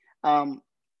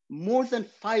 More than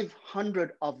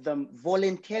 500 of them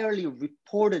voluntarily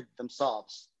reported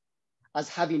themselves as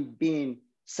having been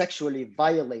sexually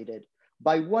violated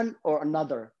by one or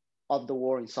another of the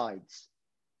warring sides.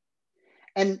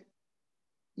 And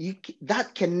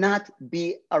that cannot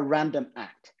be a random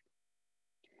act.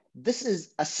 This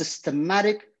is a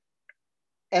systematic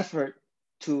effort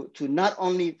to not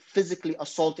only physically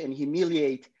assault and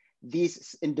humiliate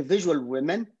these individual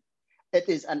women, it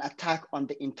is an attack on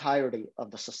the entirety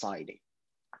of the society.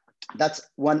 That's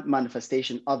one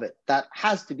manifestation of it that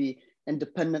has to be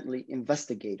independently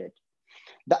investigated.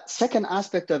 The second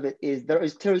aspect of it is there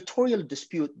is territorial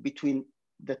dispute between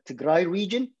the Tigray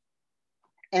region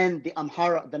and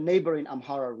the neighboring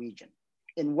Amhara region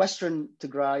in Western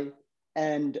Tigray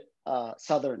and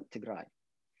Southern Tigray.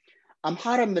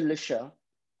 Amhara militia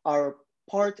are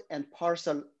part and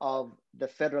parcel of the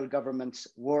federal government's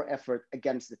war effort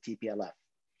against the TPLF.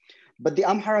 But the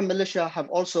Amhara militia have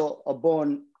also a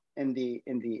bone in the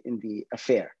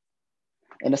affair,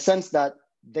 in a sense that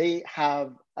they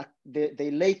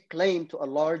lay claim to a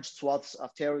large swaths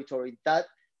of territory that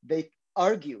they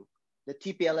argue the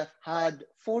TPLF had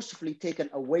forcibly taken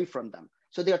away from them.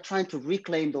 So they are trying to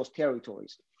reclaim those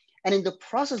territories. And in the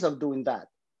process of doing that,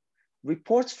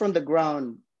 reports from the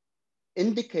ground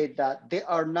indicate that they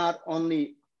are not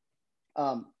only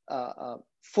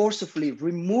forcibly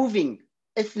removing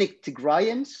ethnic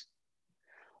Tigrayans,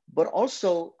 but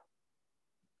also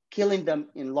killing them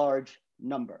in large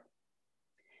number.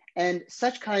 And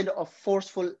such kind of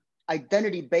forceful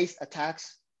identity-based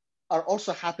attacks are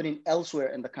also happening elsewhere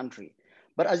in the country.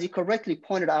 But as you correctly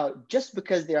pointed out, just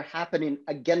because they're happening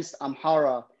against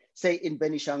Amhara, say in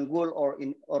Benishangul or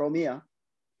in Oromia,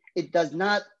 it does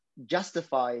not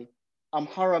justify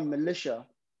Amhara militia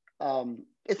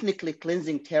ethnically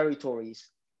cleansing territories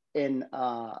in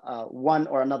one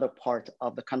or another part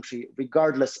of the country,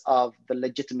 regardless of the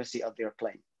legitimacy of their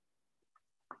claim.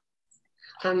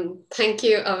 Thank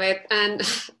you, Aved. And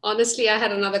honestly, I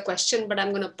had another question, but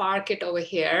I'm going to park it over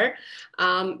here.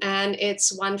 And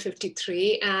it's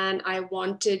 1:53, and I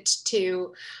wanted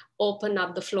to open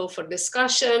up the floor for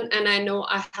discussion. And I know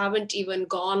I haven't even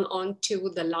gone on to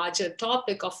the larger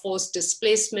topic of forced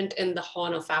displacement in the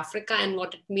Horn of Africa and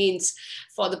what it means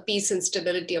for the peace and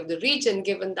stability of the region,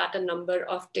 given that a number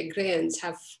of Tigrayans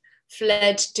have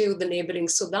fled to the neighboring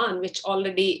Sudan, which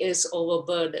already is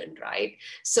overburdened, right?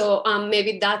 So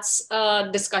maybe that's a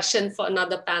discussion for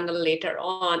another panel later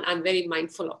on. I'm very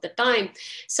mindful of the time.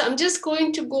 So I'm just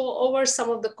going to go over some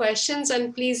of the questions,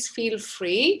 and please feel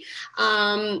free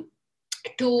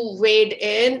to wade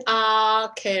in.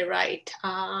 Okay, right.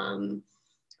 I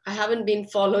haven't been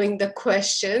following the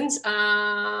questions.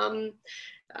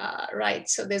 Right,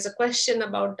 so there's a question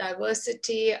about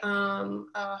diversity.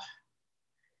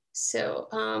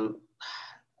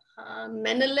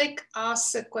 Menelik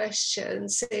asks a question,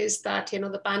 says that,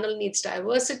 the panel needs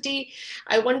diversity.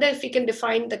 I wonder if we can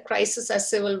define the crisis as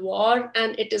civil war,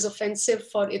 and it is offensive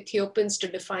for Ethiopians to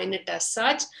define it as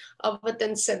such. Aved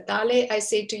and Seddale, I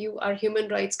say to you, our human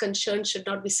rights concerns should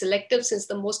not be selective, since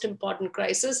the most important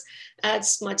crisis,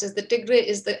 as much as the Tigray,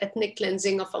 is the ethnic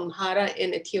cleansing of Amhara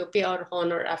in Ethiopia or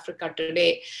Horn or Africa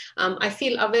today. I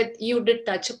feel, Aved, you did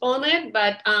touch upon it,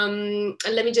 but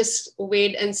let me just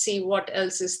wait and see what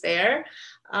else is there.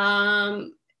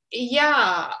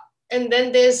 Yeah. And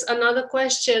then there's another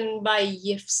question by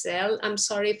Yifsel. I'm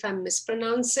sorry if I'm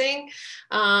mispronouncing.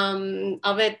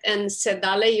 Aved and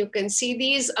Seddale, you can see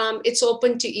these. It's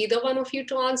open to either one of you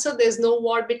to answer. There's no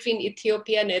war between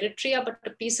Ethiopia and Eritrea, but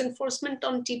a peace enforcement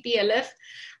on TPLF.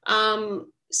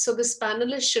 So this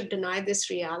panelist should deny this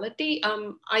reality.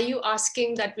 Are you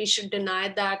asking that we should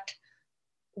deny that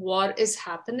war is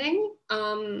happening?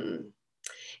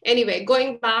 Anyway,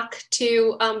 going back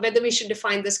to whether we should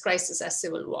define this crisis as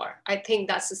civil war. I think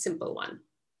that's a simple one.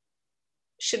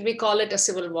 Should we call it a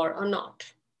civil war or not?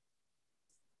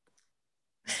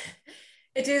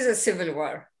 It is a civil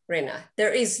war, Rena.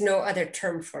 There is no other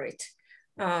term for it.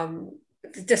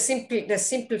 The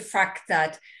simple fact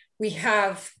that we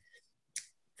have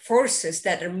forces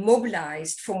that are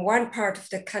mobilized from one part of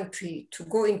the country to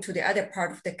go into the other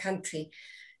part of the country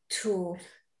to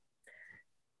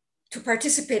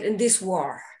participate in this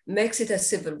war makes it a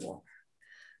civil war.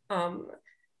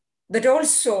 But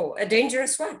also a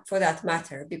dangerous one for that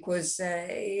matter, because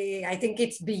I think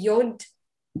it's beyond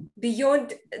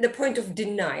the point of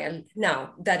denial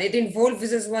now that it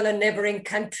involves as well a neighboring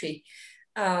country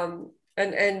and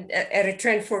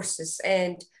Eritrean forces,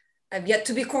 and yet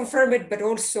to be confirmed, but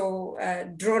also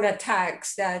drone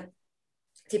attacks that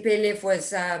TPLF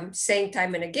was saying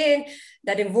time and again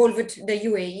that involved the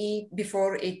UAE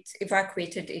before it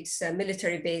evacuated its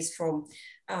military base from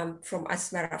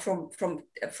Asmara, from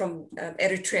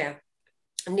Eritrea,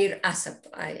 near Assab,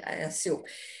 I assume.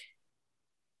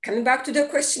 Coming back to the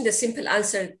question, the simple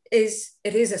answer is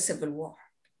it is a civil war.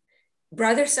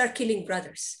 Brothers are killing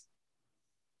brothers.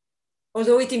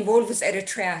 Although it involves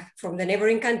Eritrea from the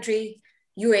neighboring country,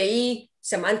 UAE,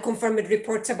 some unconfirmed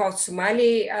reports about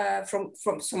Somali from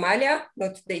Somalia,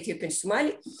 not the Ethiopian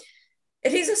Somali.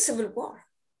 It is a civil war.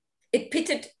 It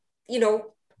pitted, the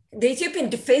Ethiopian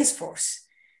Defense Force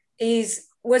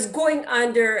was going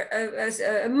under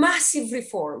a massive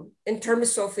reform in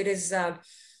terms of its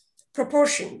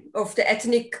proportion of the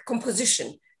ethnic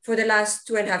composition for the last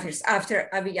 2.5 years after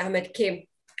Abiy Ahmed came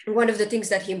one of the things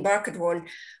that he embarked on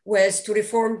was to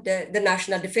reform the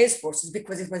National Defense Forces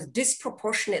because it was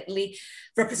disproportionately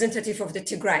representative of the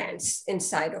Tigrayans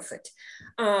inside of it.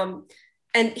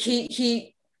 And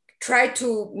he tried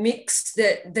to mix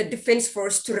the defense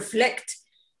force to reflect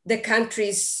the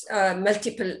country's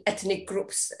multiple ethnic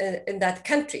groups in that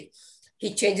country.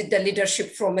 He changed the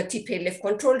leadership from a TPLF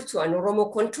control to an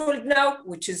Oromo controlled now,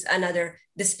 which is another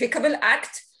despicable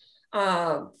act.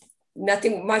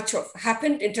 Nothing much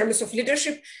happened in terms of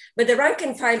leadership, but the rank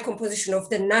and file composition of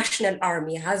the National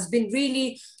Army has been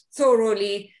really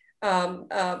thoroughly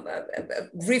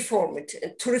reformed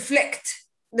to reflect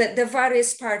the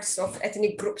various parts of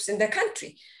ethnic groups in the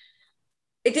country.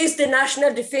 It is the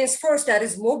National Defense Force that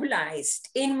is mobilized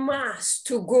in mass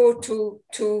to go to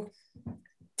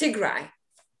Tigray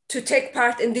to take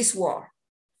part in this war.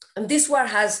 And this war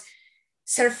has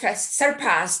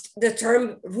surpassed the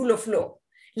term rule of law.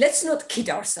 Let's not kid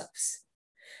ourselves.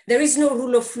 There is no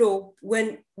rule of law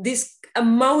when this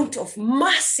amount of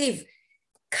massive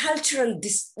cultural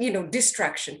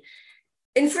distraction,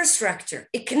 infrastructure,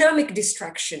 economic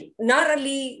distraction, not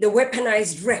only the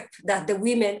weaponized rape that the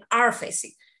women are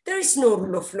facing. There is no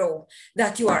rule of law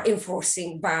that you are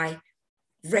enforcing by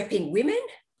raping women.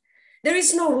 There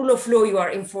is no rule of law you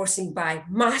are enforcing by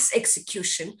mass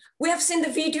execution. We have seen the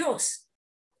videos.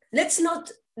 Let's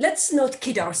not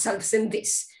kid ourselves in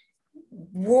this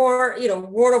war,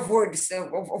 war of words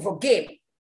of a game.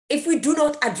 If we do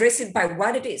not address it by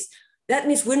what it is, that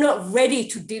means we're not ready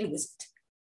to deal with it.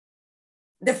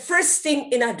 The first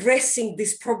thing in addressing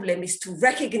this problem is to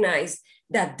recognize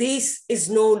that this is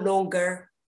no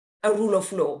longer a rule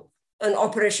of law, an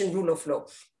operation rule of law.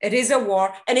 It is a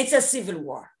war, and it's a civil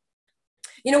war.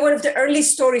 One of the early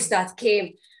stories that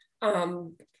came,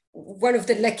 one of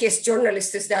the luckiest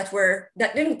journalists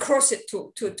that didn't cross it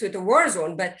to the war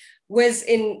zone, but was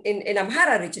in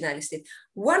Amhara regional state.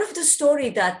 One of the story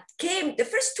that came the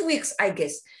first 2 weeks, I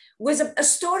guess, was a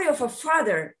story of a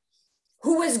father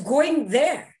who was going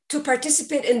there to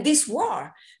participate in this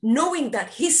war, knowing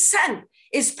that his son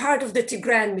is part of the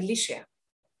Tigrayan militia.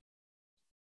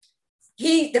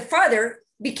 The father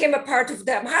became a part of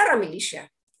the Amhara militia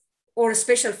or a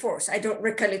special force. I don't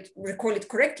recall it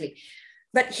correctly,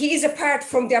 but he is a part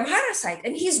from the Amhara side,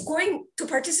 and he's going to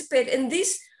participate in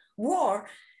this war,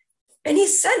 and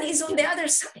his son is on the other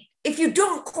side. If you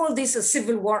don't call this a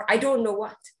civil war, I don't know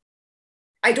what.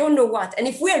 And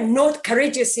if we are not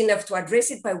courageous enough to address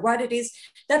it by what it is,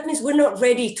 that means we're not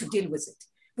ready to deal with it.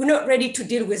 We're not ready to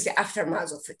deal with the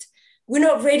aftermath of it. We're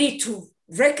not ready to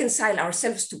reconcile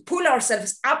ourselves, to pull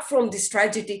ourselves up from this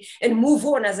tragedy and move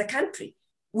on as a country.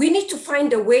 We need to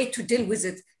find a way to deal with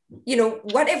it.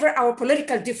 Whatever our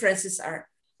political differences are,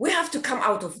 we have to come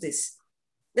out of this.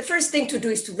 The first thing to do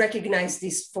is to recognize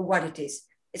this for what it is.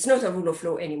 It's not a rule of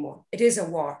law anymore. It is a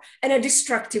war, and a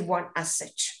destructive one as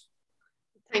such.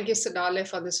 Thank you, Sadoleh,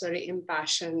 for this very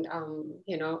impassioned,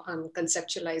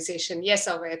 conceptualization. Yes,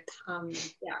 Awed.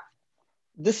 Yeah.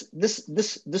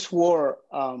 This war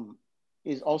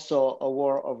is also a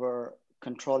war over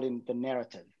controlling the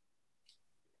narrative,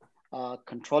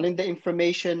 controlling the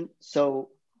information. So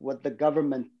what the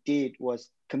government did was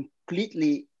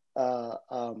completely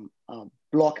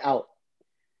block out,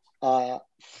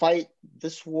 fight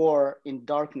this war in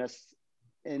darkness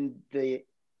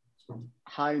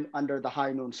under the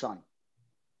high noon sun.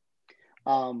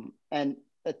 And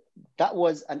that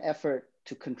was an effort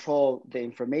to control the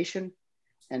information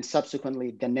and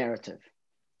subsequently the narrative.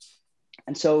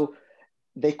 And so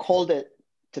they called it,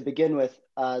 to begin with,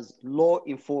 as law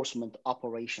enforcement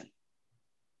operation,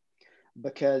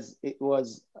 because it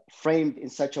was framed in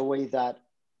such a way that,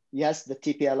 yes, the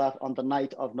TPLF on the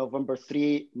night of November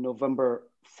 3, November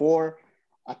 4,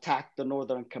 attacked the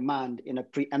Northern Command in a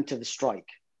preemptive strike.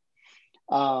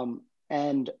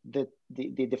 And the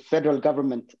federal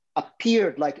government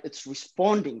appeared like it's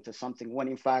responding to something when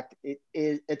in fact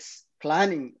its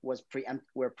planning was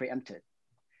preempted.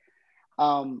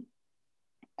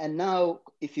 And now,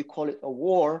 if you call it a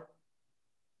war,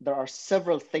 there are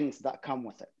several things that come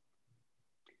with it.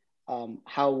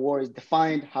 How war is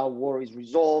defined, how war is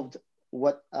resolved,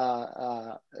 what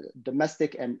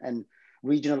domestic and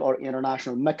regional or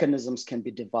international mechanisms can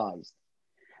be devised.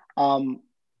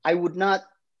 I would not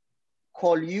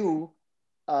call you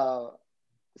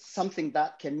something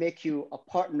that can make you a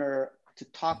partner to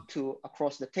talk to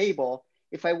across the table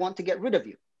if I want to get rid of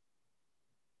you.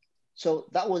 So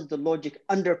that was the logic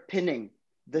underpinning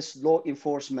this law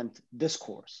enforcement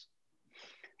discourse.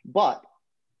 But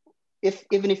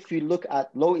even if you look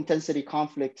at low intensity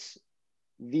conflicts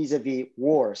vis-a-vis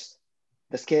wars,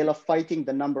 the scale of fighting,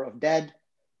 the number of dead,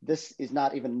 this is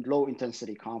not even low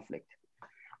intensity conflict.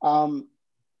 When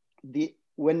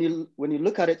you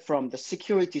look at it from the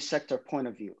security sector point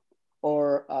of view,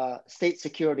 or state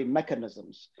security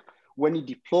mechanisms, when you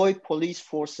deploy police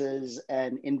forces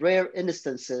and in rare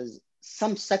instances,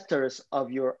 some sectors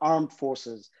of your armed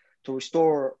forces to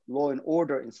restore law and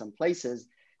order in some places,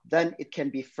 then it can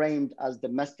be framed as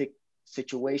domestic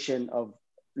situation of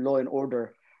law and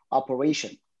order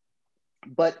operation.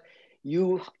 But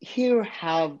you here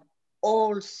have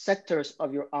all sectors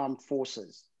of your armed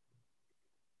forces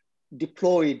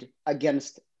deployed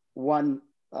against one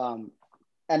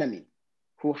enemy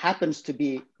who happens to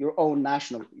be your own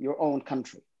national, your own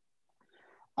country.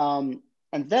 And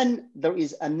then there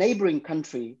is a neighboring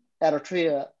country,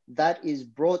 Eritrea, that is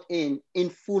brought in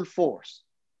full force.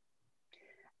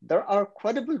 There are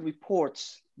credible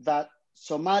reports that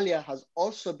Somalia has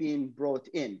also been brought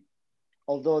in,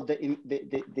 although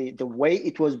the way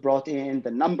it was brought in,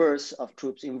 the numbers of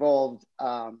troops involved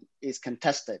is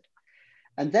contested.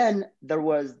 And then there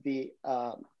was the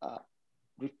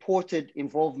reported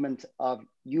involvement of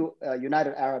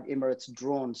United Arab Emirates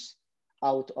drones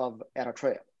out of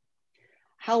Eritrea.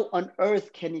 How on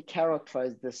earth can you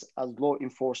characterize this as law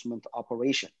enforcement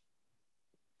operation?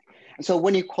 And so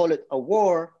when you call it a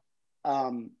war,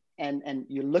 and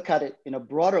you look at it in a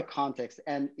broader context,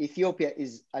 and Ethiopia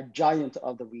is a giant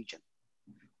of the region.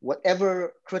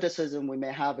 Whatever criticism we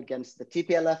may have against the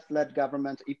TPLF-led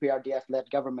government, EPRDF-led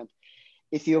government,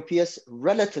 Ethiopia's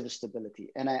relative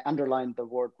stability, and I underline the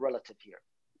word relative here,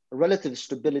 relative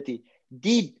stability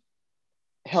did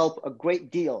help a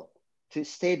great deal to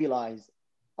stabilize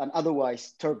an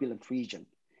otherwise turbulent region.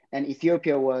 And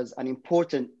Ethiopia was an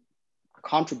important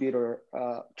contributor,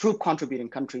 troop contributing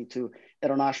country to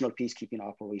international peacekeeping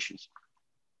operations.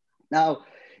 Now,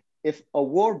 if a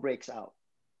war breaks out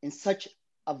in such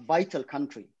a vital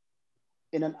country,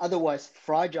 in an otherwise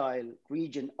fragile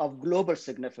region of global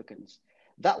significance,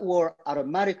 that war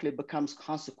automatically becomes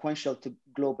consequential to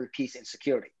global peace and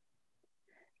security.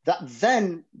 That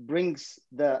then brings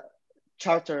the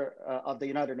Charter of the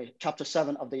United Nations, Chapter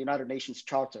 7 of the United Nations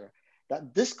Charter,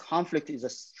 that this conflict is a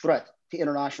threat to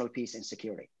international peace and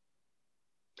security.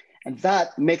 And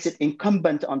that makes it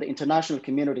incumbent on the international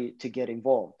community to get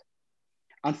involved.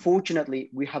 Unfortunately,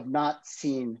 we have not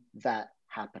seen that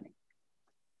happening.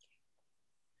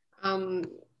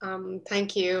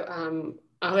 Thank you,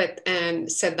 Awit and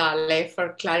Sedale,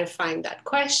 for clarifying that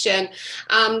question.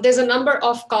 There's a number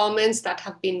of comments that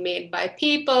have been made by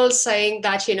people saying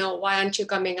that, you know, why aren't you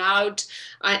coming out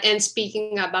and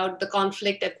speaking about the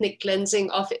conflict, ethnic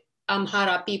cleansing of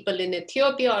Amhara people in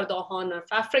Ethiopia or the Horn of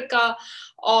Africa,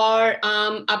 or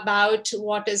about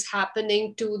what is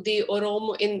happening to the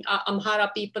Oromo in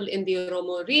Amhara people in the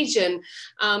Oromo region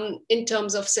in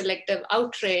terms of selective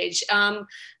outrage.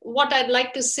 What I'd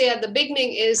like to say at the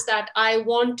beginning is that I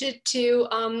wanted to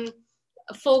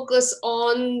focus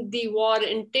on the war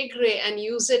in Tigray and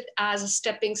use it as a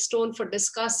stepping stone for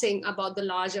discussing about the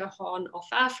larger Horn of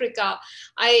Africa.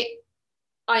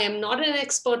 I am not an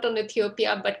expert on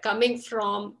Ethiopia, but coming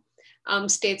from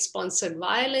state-sponsored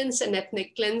violence and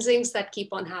ethnic cleansings that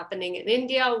keep on happening in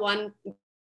India, one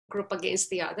group against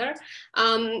the other,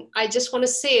 I just want to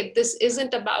say this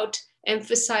isn't about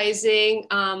emphasizing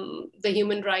the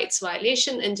human rights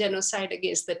violation and genocide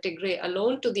against the Tigray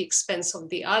alone to the expense of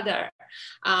the other.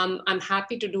 I'm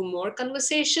happy to do more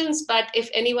conversations, but if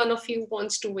any one of you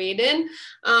wants to wade in,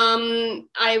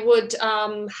 I would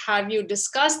have you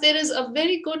discuss. There is a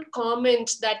very good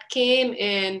comment that came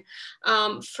in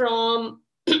from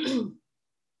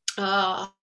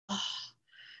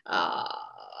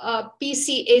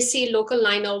PCAC Local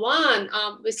 901,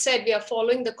 which said we are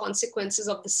following the consequences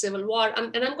of the civil war.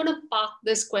 And I'm going to park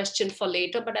this question for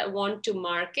later, but I want to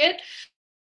mark it.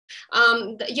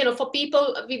 You know, for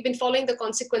people, we've been following the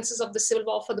consequences of the civil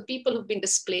war for the people who've been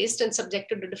displaced and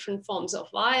subjected to different forms of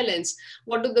violence.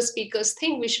 What do the speakers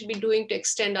think we should be doing to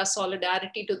extend our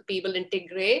solidarity to the people in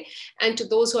Tigray and to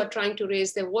those who are trying to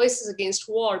raise their voices against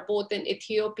war, both in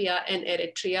Ethiopia and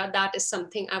Eritrea? That is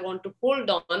something I want to hold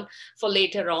on for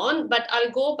later on, but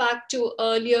I'll go back to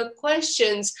earlier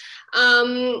questions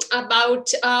about,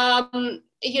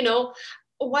 you know,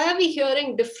 why are we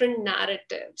hearing different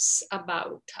narratives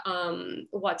about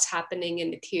what's happening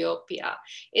in Ethiopia?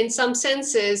 In some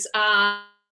senses, I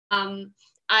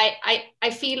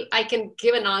feel I can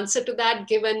give an answer to that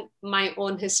given my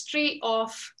own history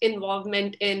of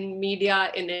involvement in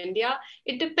media in India.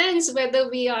 It depends whether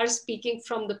we are speaking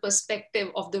from the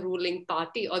perspective of the ruling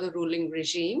party or the ruling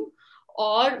regime,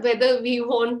 or whether we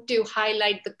want to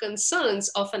highlight the concerns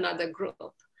of another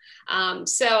group. And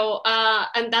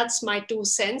that's my 2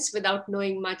 cents without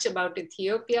knowing much about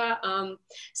Ethiopia.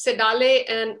 Sedale,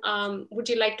 and would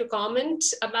you like to comment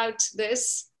about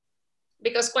this?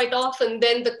 Because quite often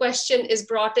then the question is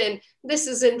brought in, this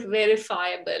isn't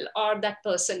verifiable, or that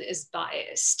person is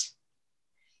biased.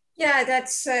 Yeah,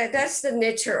 that's the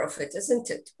nature of it, isn't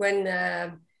it? When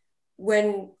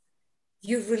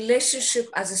your relationship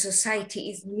as a society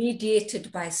is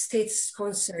mediated by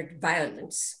state-sponsored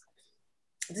violence,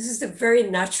 this is the very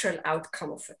natural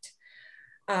outcome of it.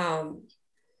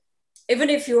 Even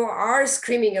if you are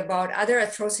screaming about other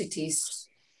atrocities,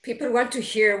 people want to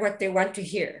hear what they want to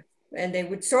hear. And they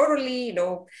would thoroughly,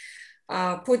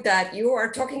 put that you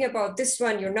are talking about this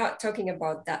one, you're not talking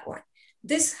about that one.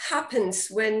 This happens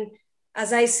when,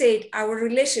 as I said, our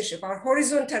relationship, our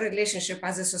horizontal relationship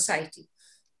as a society,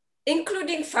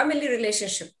 including family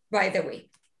relationship, by the way,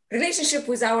 relationship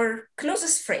with our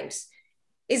closest friends,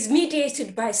 is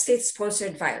mediated by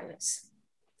state-sponsored violence.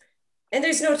 And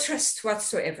there's no trust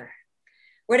whatsoever.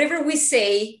 Whatever we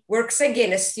say works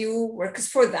against you, works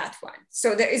for that one.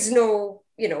 So there is no,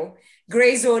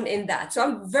 gray zone in that. So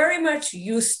I'm very much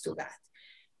used to that.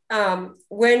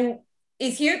 When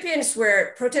Ethiopians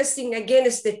were protesting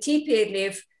against the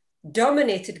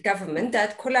TPLF-dominated government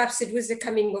that collapsed with the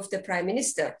coming of the prime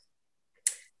minister,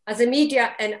 as a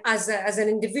media and as an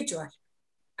individual,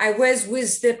 I was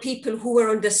with the people who were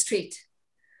on the street.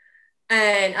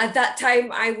 And at that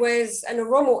time, I was an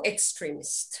Oromo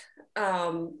extremist,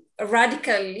 a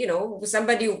radical,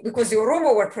 somebody, because the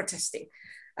Oromo were protesting.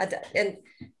 And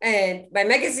my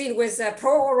magazine was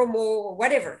pro-Oromo,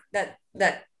 whatever. That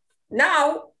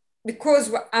now,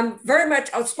 because I'm very much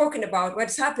outspoken about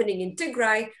what's happening in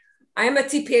Tigray, I am a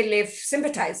TPLF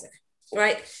sympathizer,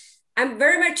 right? I'm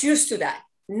very much used to that.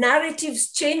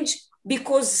 Narratives change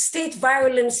because state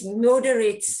violence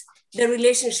moderates the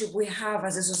relationship we have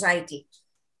as a society.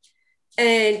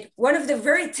 And one of the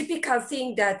very typical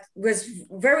things that was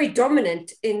very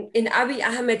dominant in Abiy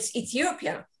Ahmed's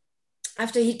Ethiopia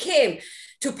after he came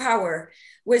to power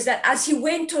was that as he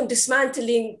went on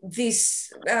dismantling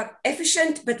this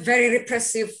efficient but very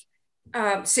repressive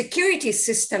security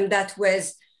system that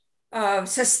was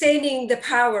sustaining the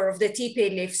power of the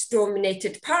TPLF's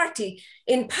dominated party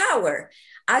in power,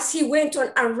 as he went on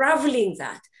unraveling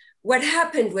that, what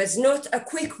happened was not a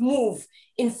quick move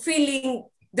in filling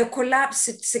the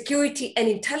collapsed security and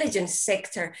intelligence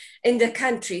sector in the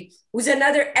country with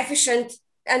another efficient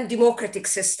and democratic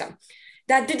system.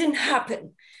 That didn't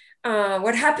happen.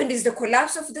 What happened is the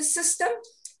collapse of the system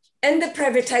and the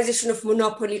privatization of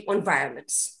monopoly on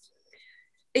violence.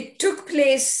 It took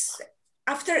place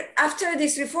after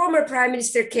this reformer prime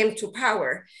minister came to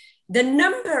power. The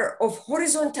number of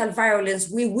horizontal violence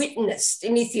we witnessed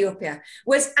in Ethiopia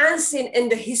was unseen in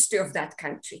the history of that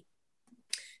country.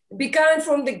 It began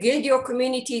from the Gedio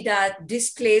community that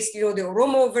displaced, the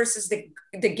Oromo versus the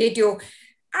Gedio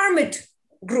armed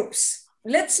groups.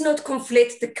 Let's not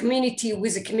conflate the community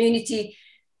with the community.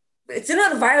 It's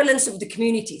not violence of the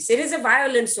communities. It is a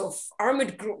violence of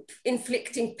armed group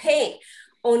inflicting pain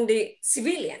on the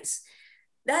civilians.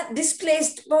 That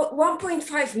displaced about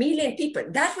 1.5 million people.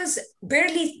 That was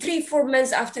barely 3-4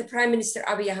 months after Prime Minister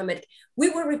Abiy Ahmed. We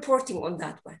were reporting on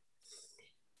that one.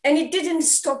 And it didn't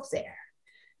stop there.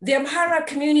 The Amhara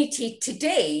community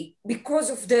today,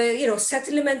 because of the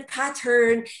settlement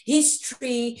pattern,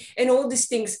 history, and all these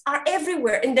things are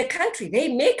everywhere in the country.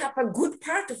 They make up a good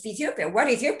part of Ethiopia.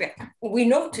 What Ethiopia we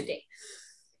know today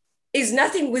is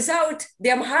nothing without the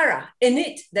Amhara in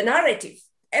it, the narrative,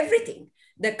 everything.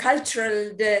 The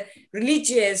cultural, the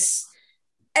religious,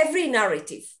 every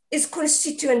narrative is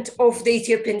constituent of the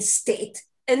Ethiopian state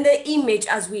and the image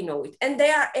as we know it. And they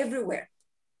are everywhere.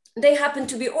 They happen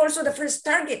to be also the first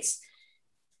targets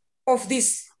of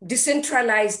this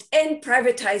decentralized and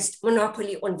privatized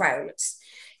monopoly on violence.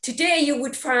 Today, you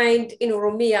would find in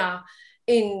Oromia,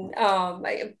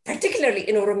 particularly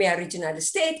in Oromia regional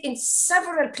state, in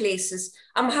several places,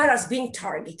 Amharas being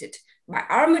targeted by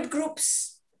armed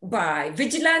groups, by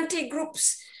vigilante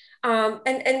groups,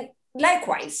 and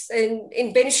likewise,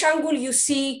 in Benishangul, you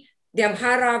see the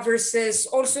Amhara versus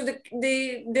also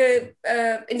the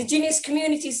indigenous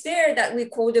communities there that we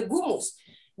call the Gumus,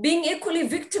 being equally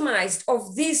victimized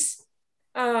of this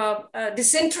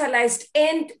decentralized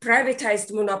and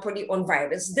privatized monopoly on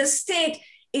violence. The state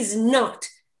is not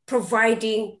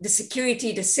providing the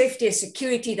security, the safety and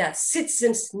security that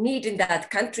citizens need in that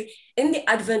country in the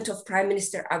advent of Prime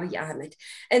Minister Abiy Ahmed.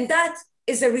 And that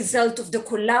is a result of the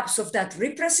collapse of that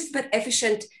repressive but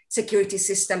efficient security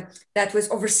system that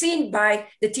was overseen by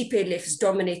the TPLF's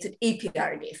dominated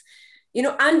EPRDF. You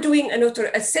know, undoing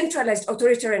a centralized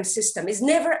authoritarian system is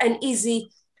never an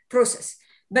easy process.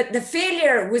 But the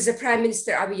failure with the Prime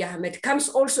Minister Abiy Ahmed comes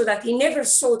also that he never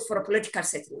sought for a political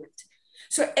settlement.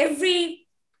 So every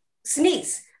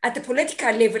sneeze at the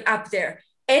political level up there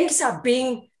ends up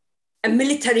being a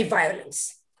military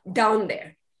violence down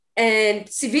there. And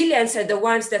civilians are the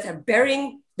ones that are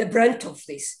bearing the brunt of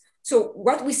this. So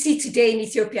what we see today in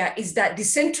Ethiopia is that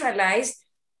decentralized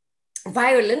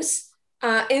violence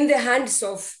in the hands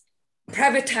of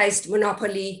privatized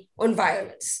monopoly on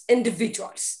violence,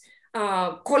 individuals,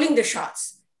 calling the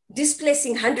shots,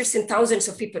 displacing hundreds and thousands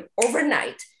of people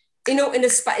overnight. You know,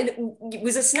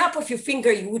 with a snap of your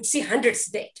finger, you would see hundreds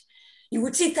dead. You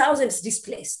would see thousands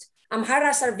displaced.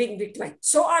 Amharas are being victimized.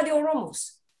 So are the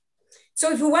Oromos.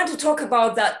 So if we want to talk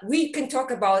about that, we can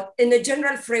talk about in a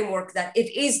general framework that it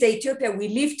is the Ethiopia we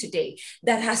live today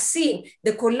that has seen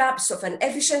the collapse of an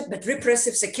efficient but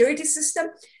repressive security system,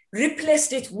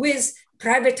 replaced it with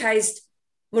privatized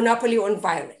monopoly on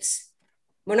violence,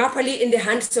 monopoly in the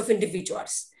hands of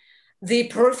individuals. The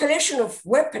proliferation of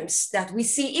weapons that we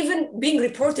see even being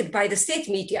reported by the state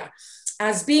media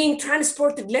as being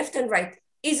transported left and right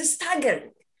is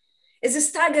staggering.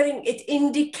 It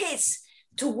indicates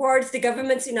towards the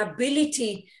government's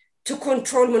inability to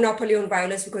control monopoly on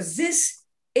violence, because this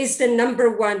is the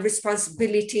number one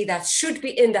responsibility that should be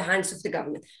in the hands of the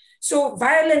government. So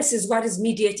violence is what is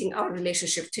mediating our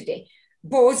relationship today.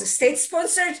 Both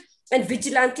state-sponsored and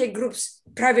vigilante groups,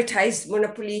 privatized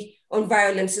monopoly on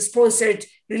violence, sponsored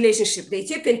relationship. The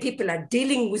Ethiopian people are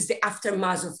dealing with the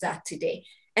aftermath of that today.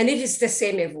 And it is the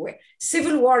same everywhere.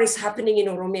 Civil war is happening in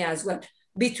Oromia as well,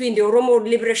 between the Oromo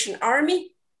Liberation Army,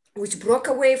 which broke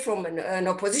away from an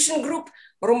opposition group,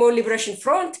 Oromo Liberation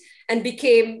Front, and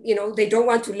became, you know, they don't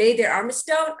want to lay their arms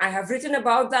down. I have written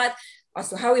about that,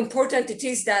 also how important it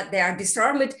is that they are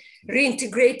disarmed,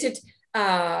 reintegrated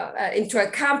into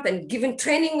a camp and given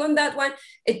training on that one.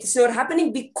 It's not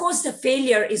happening because the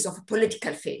failure is of a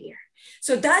political failure.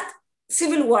 So that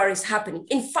civil war is happening.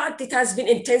 In fact, it has been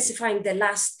intensifying the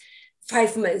last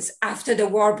 5 months after the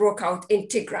war broke out in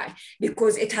Tigray,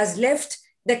 because it has left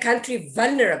the country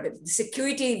vulnerable. The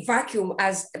security vacuum,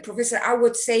 as Professor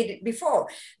Awad said before,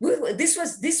 this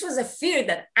was a fear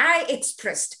that I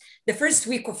expressed the first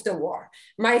week of the war.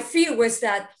 My fear was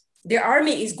that the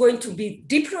army is going to be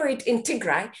deployed in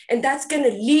Tigray, and that's going to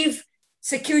leave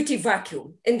security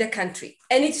vacuum in the country.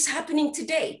 And it is happening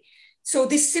today. So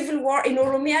this civil war in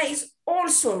Oromia is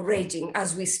also raging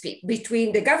as we speak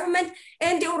between the government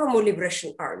and the Oromo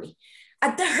Liberation Army.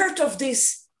 At the heart of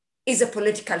this is a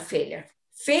political failure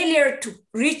to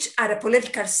reach at a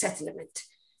political settlement.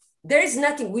 There is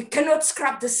nothing, we cannot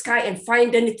scrap the sky and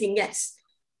find anything else.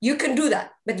 You can do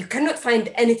that, but you cannot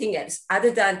find anything else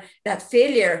other than that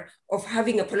failure of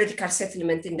having a political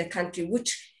settlement in the country,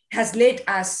 which has led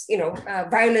us,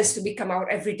 violence to become our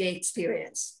everyday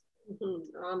experience.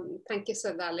 Mm-hmm. Thank you,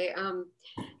 Sadale.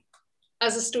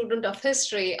 As a student of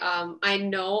history, I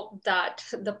know that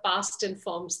the past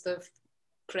informs the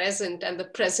present and the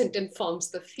present informs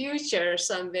the future.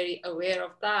 So I'm very aware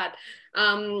of that.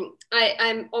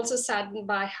 I'm also saddened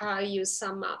by how you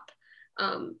sum up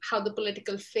how the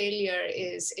political failure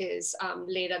is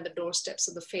laid at the doorsteps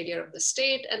of the failure of the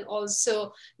state, and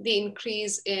also the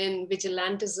increase in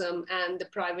vigilantism and the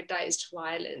privatized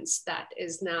violence that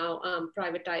is now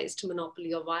privatized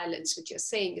monopoly of violence, which you're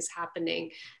saying is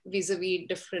happening vis-a-vis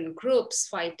different groups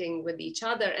fighting with each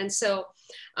other. And so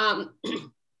I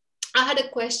had a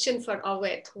question for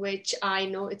Awad, which I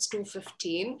know it's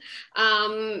 2:15,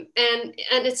 and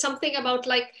it's something about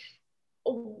like,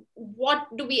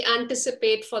 what do we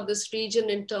anticipate for this region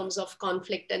in terms of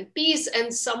conflict and peace?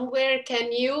 And somewhere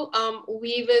can you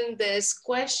weave in this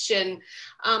question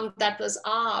that was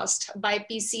asked by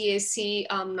PCAC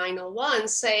 901,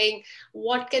 saying,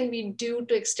 what can we do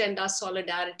to extend our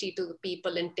solidarity to the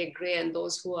people in Tigray and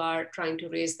those who are trying to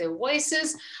raise their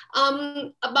voices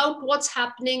about what's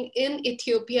happening in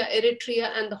Ethiopia,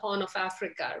 Eritrea, and the Horn of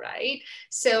Africa, right?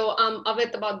 So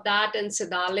Awad, about that, and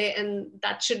Sadale, and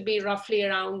that should be roughly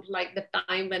around like the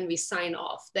time when we sign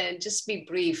off. Then just be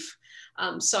brief.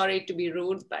 Sorry to be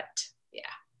rude, but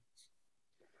yeah.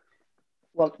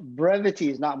 Well, brevity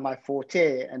is not my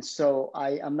forte, and so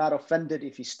I am not offended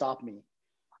if you stop me.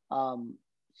 Let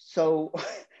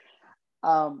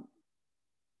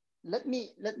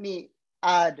me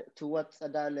add to what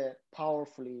Sadale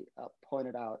powerfully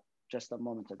pointed out just a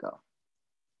moment ago.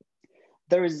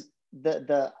 There is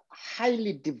the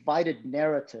highly divided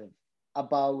narrative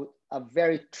about a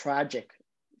very tragic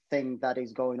thing that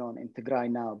is going on in Tigray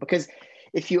now. Because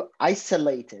if you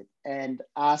isolate it and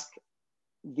ask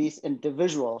these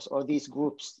individuals or these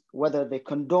groups, whether they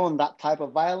condone that type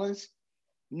of violence,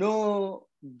 no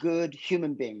good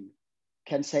human being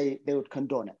can say they would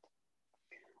condone it.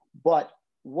 But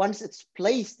once it's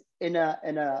placed in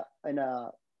a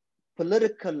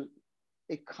political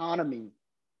economy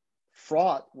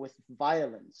fraught with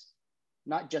violence,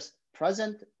 not just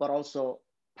present, but also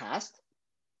past,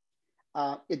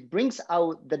 it brings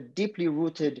out the deeply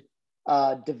rooted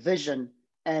division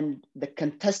and the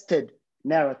contested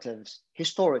narratives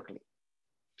historically.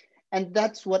 And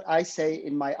that's what I say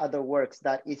in my other works,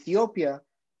 that Ethiopia,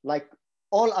 like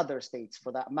all other states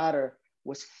for that matter,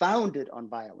 was founded on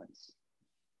violence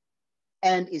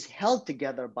and is held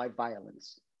together by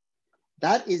violence.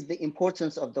 That is the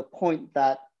importance of the point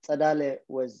that Tsadale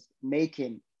was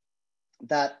making,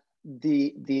 that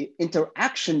the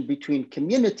interaction between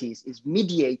communities is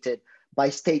mediated by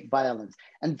state violence.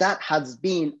 And that has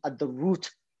been at the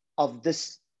root of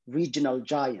this regional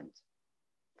giant.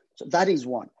 So that is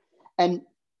one. And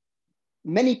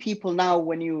many people now,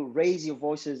 when you raise your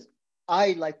voices,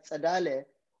 I, like Tsadale,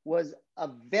 was a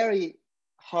very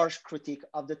harsh critique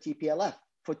of the TPLF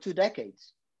for 2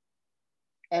 decades.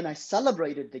 And I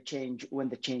celebrated the change when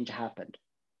the change happened.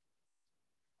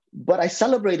 But I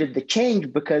celebrated the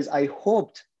change because I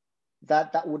hoped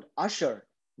that that would usher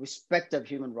respect of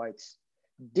human rights,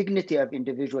 dignity of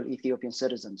individual Ethiopian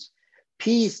citizens,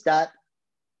 peace that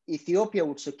Ethiopia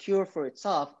would secure for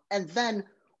itself, and then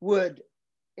would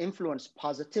influence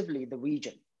positively the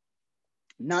region,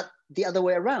 not the other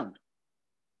way around.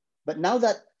 But now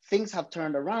that things have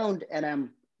turned around and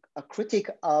I'm a critic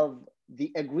of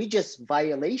the egregious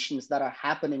violations that are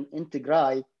happening in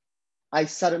Tigray, I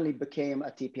suddenly became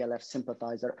a TPLF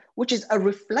sympathizer, which is a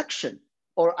reflection,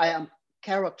 or I am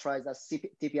characterized as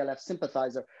TPLF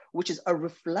sympathizer, which is a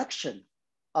reflection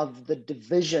of the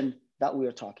division that we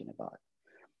are talking about.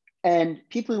 And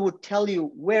people would tell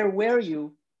you, where were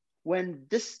you when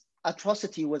this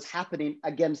atrocity was happening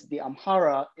against the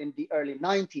Amhara in the early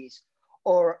 90s,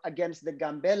 or against the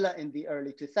Gambela in the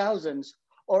early 2000s,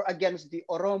 or against the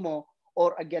Oromo,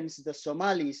 or against the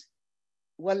Somalis?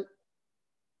 Well,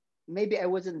 maybe I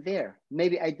wasn't there.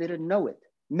 Maybe I didn't know it.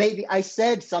 Maybe I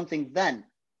said something then.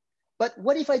 But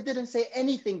what if I didn't say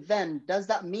anything then? Does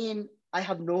that mean I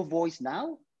have no voice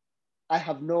now? I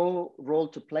have no role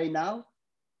to play now?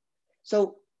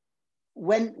 So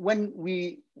when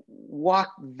we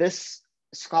walk this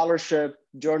scholarship,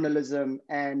 journalism,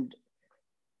 and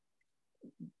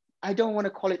I don't want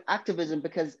to call it activism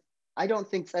because I don't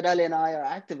think Tsadale and I are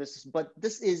activists, but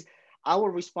this is our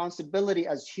responsibility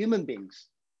as human beings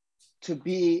to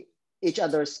be each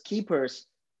other's keepers,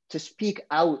 to speak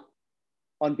out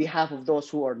on behalf of those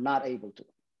who are not able to.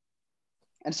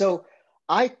 And so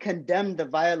I condemn the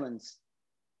violence,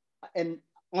 and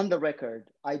on the record,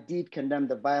 I did condemn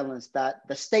the violence that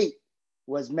the state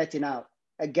was meting out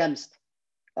against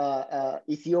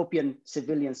Ethiopian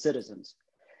civilian citizens.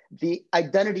 The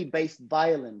identity-based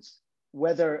violence,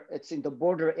 whether it's in the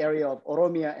border area of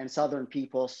Oromia and Southern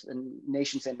peoples and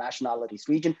nations and nationalities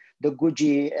region, the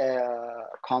Guji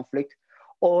conflict,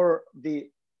 or the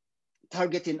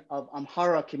targeting of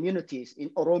Amhara communities in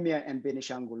Oromia and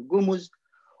Benishangul Gumuz,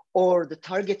 or the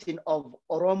targeting of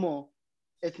Oromo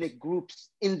ethnic groups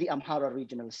in the Amhara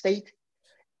regional state,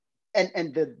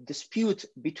 and the dispute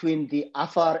between the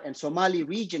Afar and Somali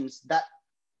regions that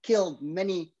killed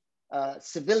many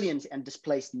civilians and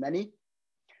displaced many.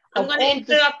 I'm going to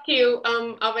interrupt you,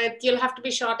 Awed. You'll have to be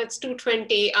short. It's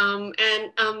 2:20.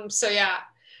 So yeah,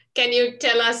 can you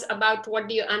tell us about what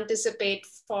do you anticipate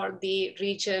for the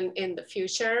region in the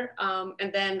future?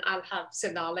 And then I'll have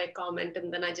Tsadale comment,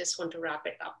 and then I just want to wrap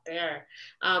it up there.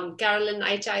 Carolyn,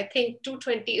 Aicha, I think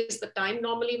 2:20 is the time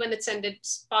normally when it's ended.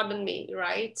 Pardon me,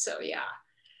 right? So yeah,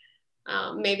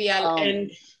 maybe I'll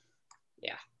end.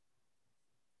 Yeah.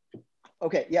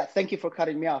 Okay, yeah, thank you for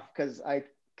cutting me off because I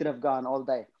could have gone all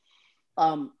day.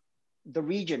 The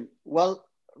region, well,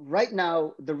 right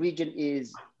now the region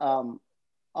is on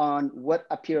what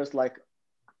appears like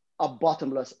a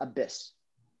bottomless abyss.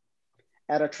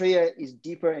 Eritrea is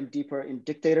deeper and deeper in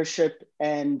dictatorship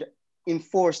and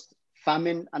enforced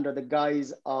famine under the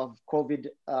guise of COVID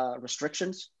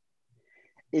restrictions.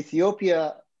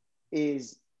 Ethiopia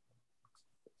is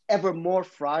ever more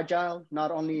fragile,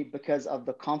 not only because of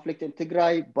the conflict in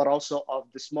Tigray, but also of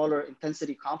the smaller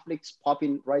intensity conflicts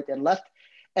popping right and left,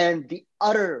 and the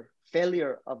utter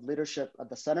failure of leadership at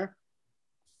the center.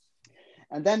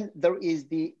 And then there is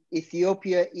the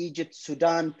Ethiopia, Egypt,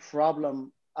 Sudan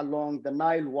problem along the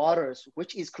Nile waters,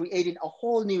 which is creating a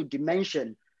whole new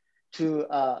dimension to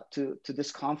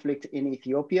this conflict in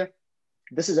Ethiopia.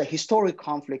 this is a historic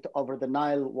conflict over the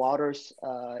Nile waters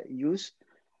use.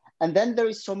 And then there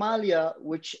is Somalia,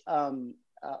 which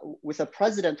with a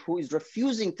president who is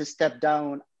refusing to step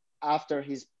down after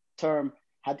his term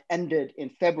had ended in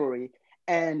February,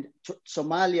 and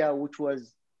Somalia, which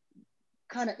was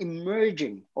kind of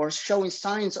emerging or showing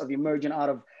signs of emerging out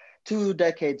of 2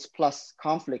 decades plus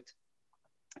conflict,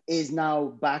 is now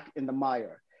back in the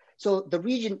mire. So the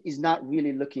region is not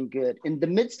really looking good. In the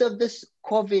midst of this,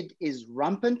 COVID is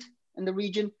rampant in the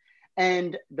region,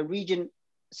 and the region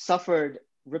suffered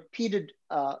repeated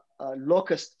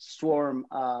locust swarm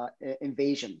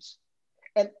invasions.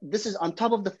 And this is on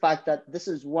top of the fact that this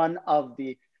is one of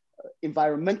the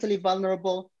environmentally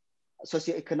vulnerable,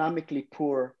 socioeconomically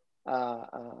poor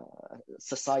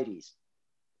societies.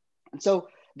 And so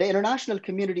the international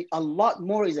community, a lot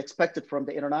more is expected from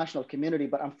the international community,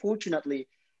 but unfortunately,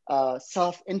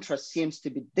 self-interest seems to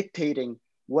be dictating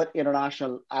what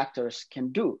international actors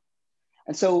can do.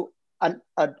 And so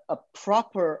a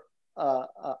proper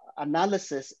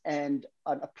analysis and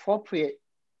an appropriate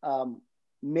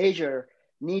measure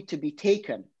need to be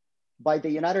taken by the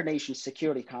United Nations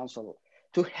Security Council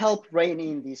to help rein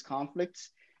in these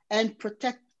conflicts and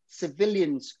protect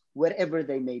civilians wherever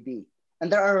they may be.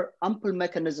 And there are ample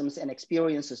mechanisms and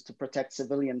experiences to protect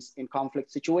civilians in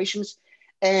conflict situations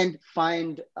and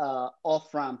find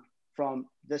off-ramp from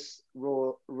this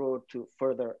road to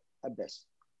further abyss.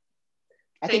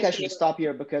 I think I should stop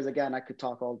here because, again, I could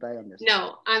talk all day on this.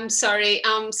 No, I'm sorry.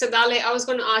 Sadale, I was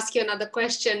going to ask you another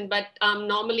question, but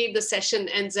normally the session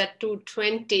ends at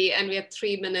 2:20 and we are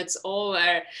 3 minutes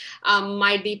over.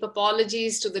 My deep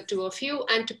apologies to the two of you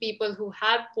and to people who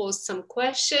have posed some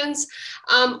questions.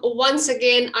 Once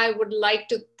again, I would like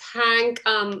to thank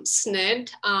SNID,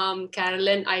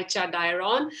 Carolyn Aicha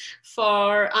Dairon,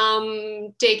 for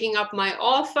taking up my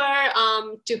offer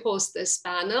to host this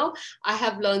panel. I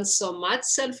have learned so much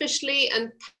selfishly, and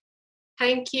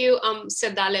thank you,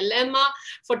 Sadale Lemma,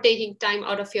 for taking time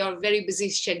out of your very busy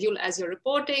schedule as you're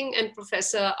reporting, and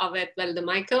Professor Awed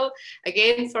Waldemichael,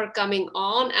 again, for coming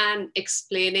on and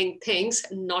explaining things,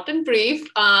 not in brief,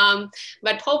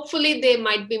 but hopefully there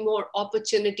might be more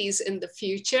opportunities in the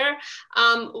future.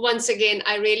 Once again,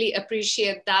 I really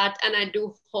appreciate that, and I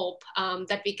do hope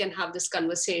that we can have this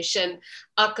conversation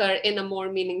occur in a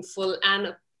more meaningful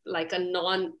and like a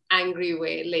non-angry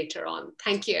way later on.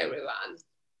 Thank you, everyone.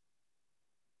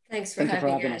 Thanks for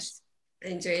having us. I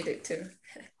enjoyed it too.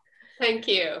 Thank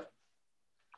you.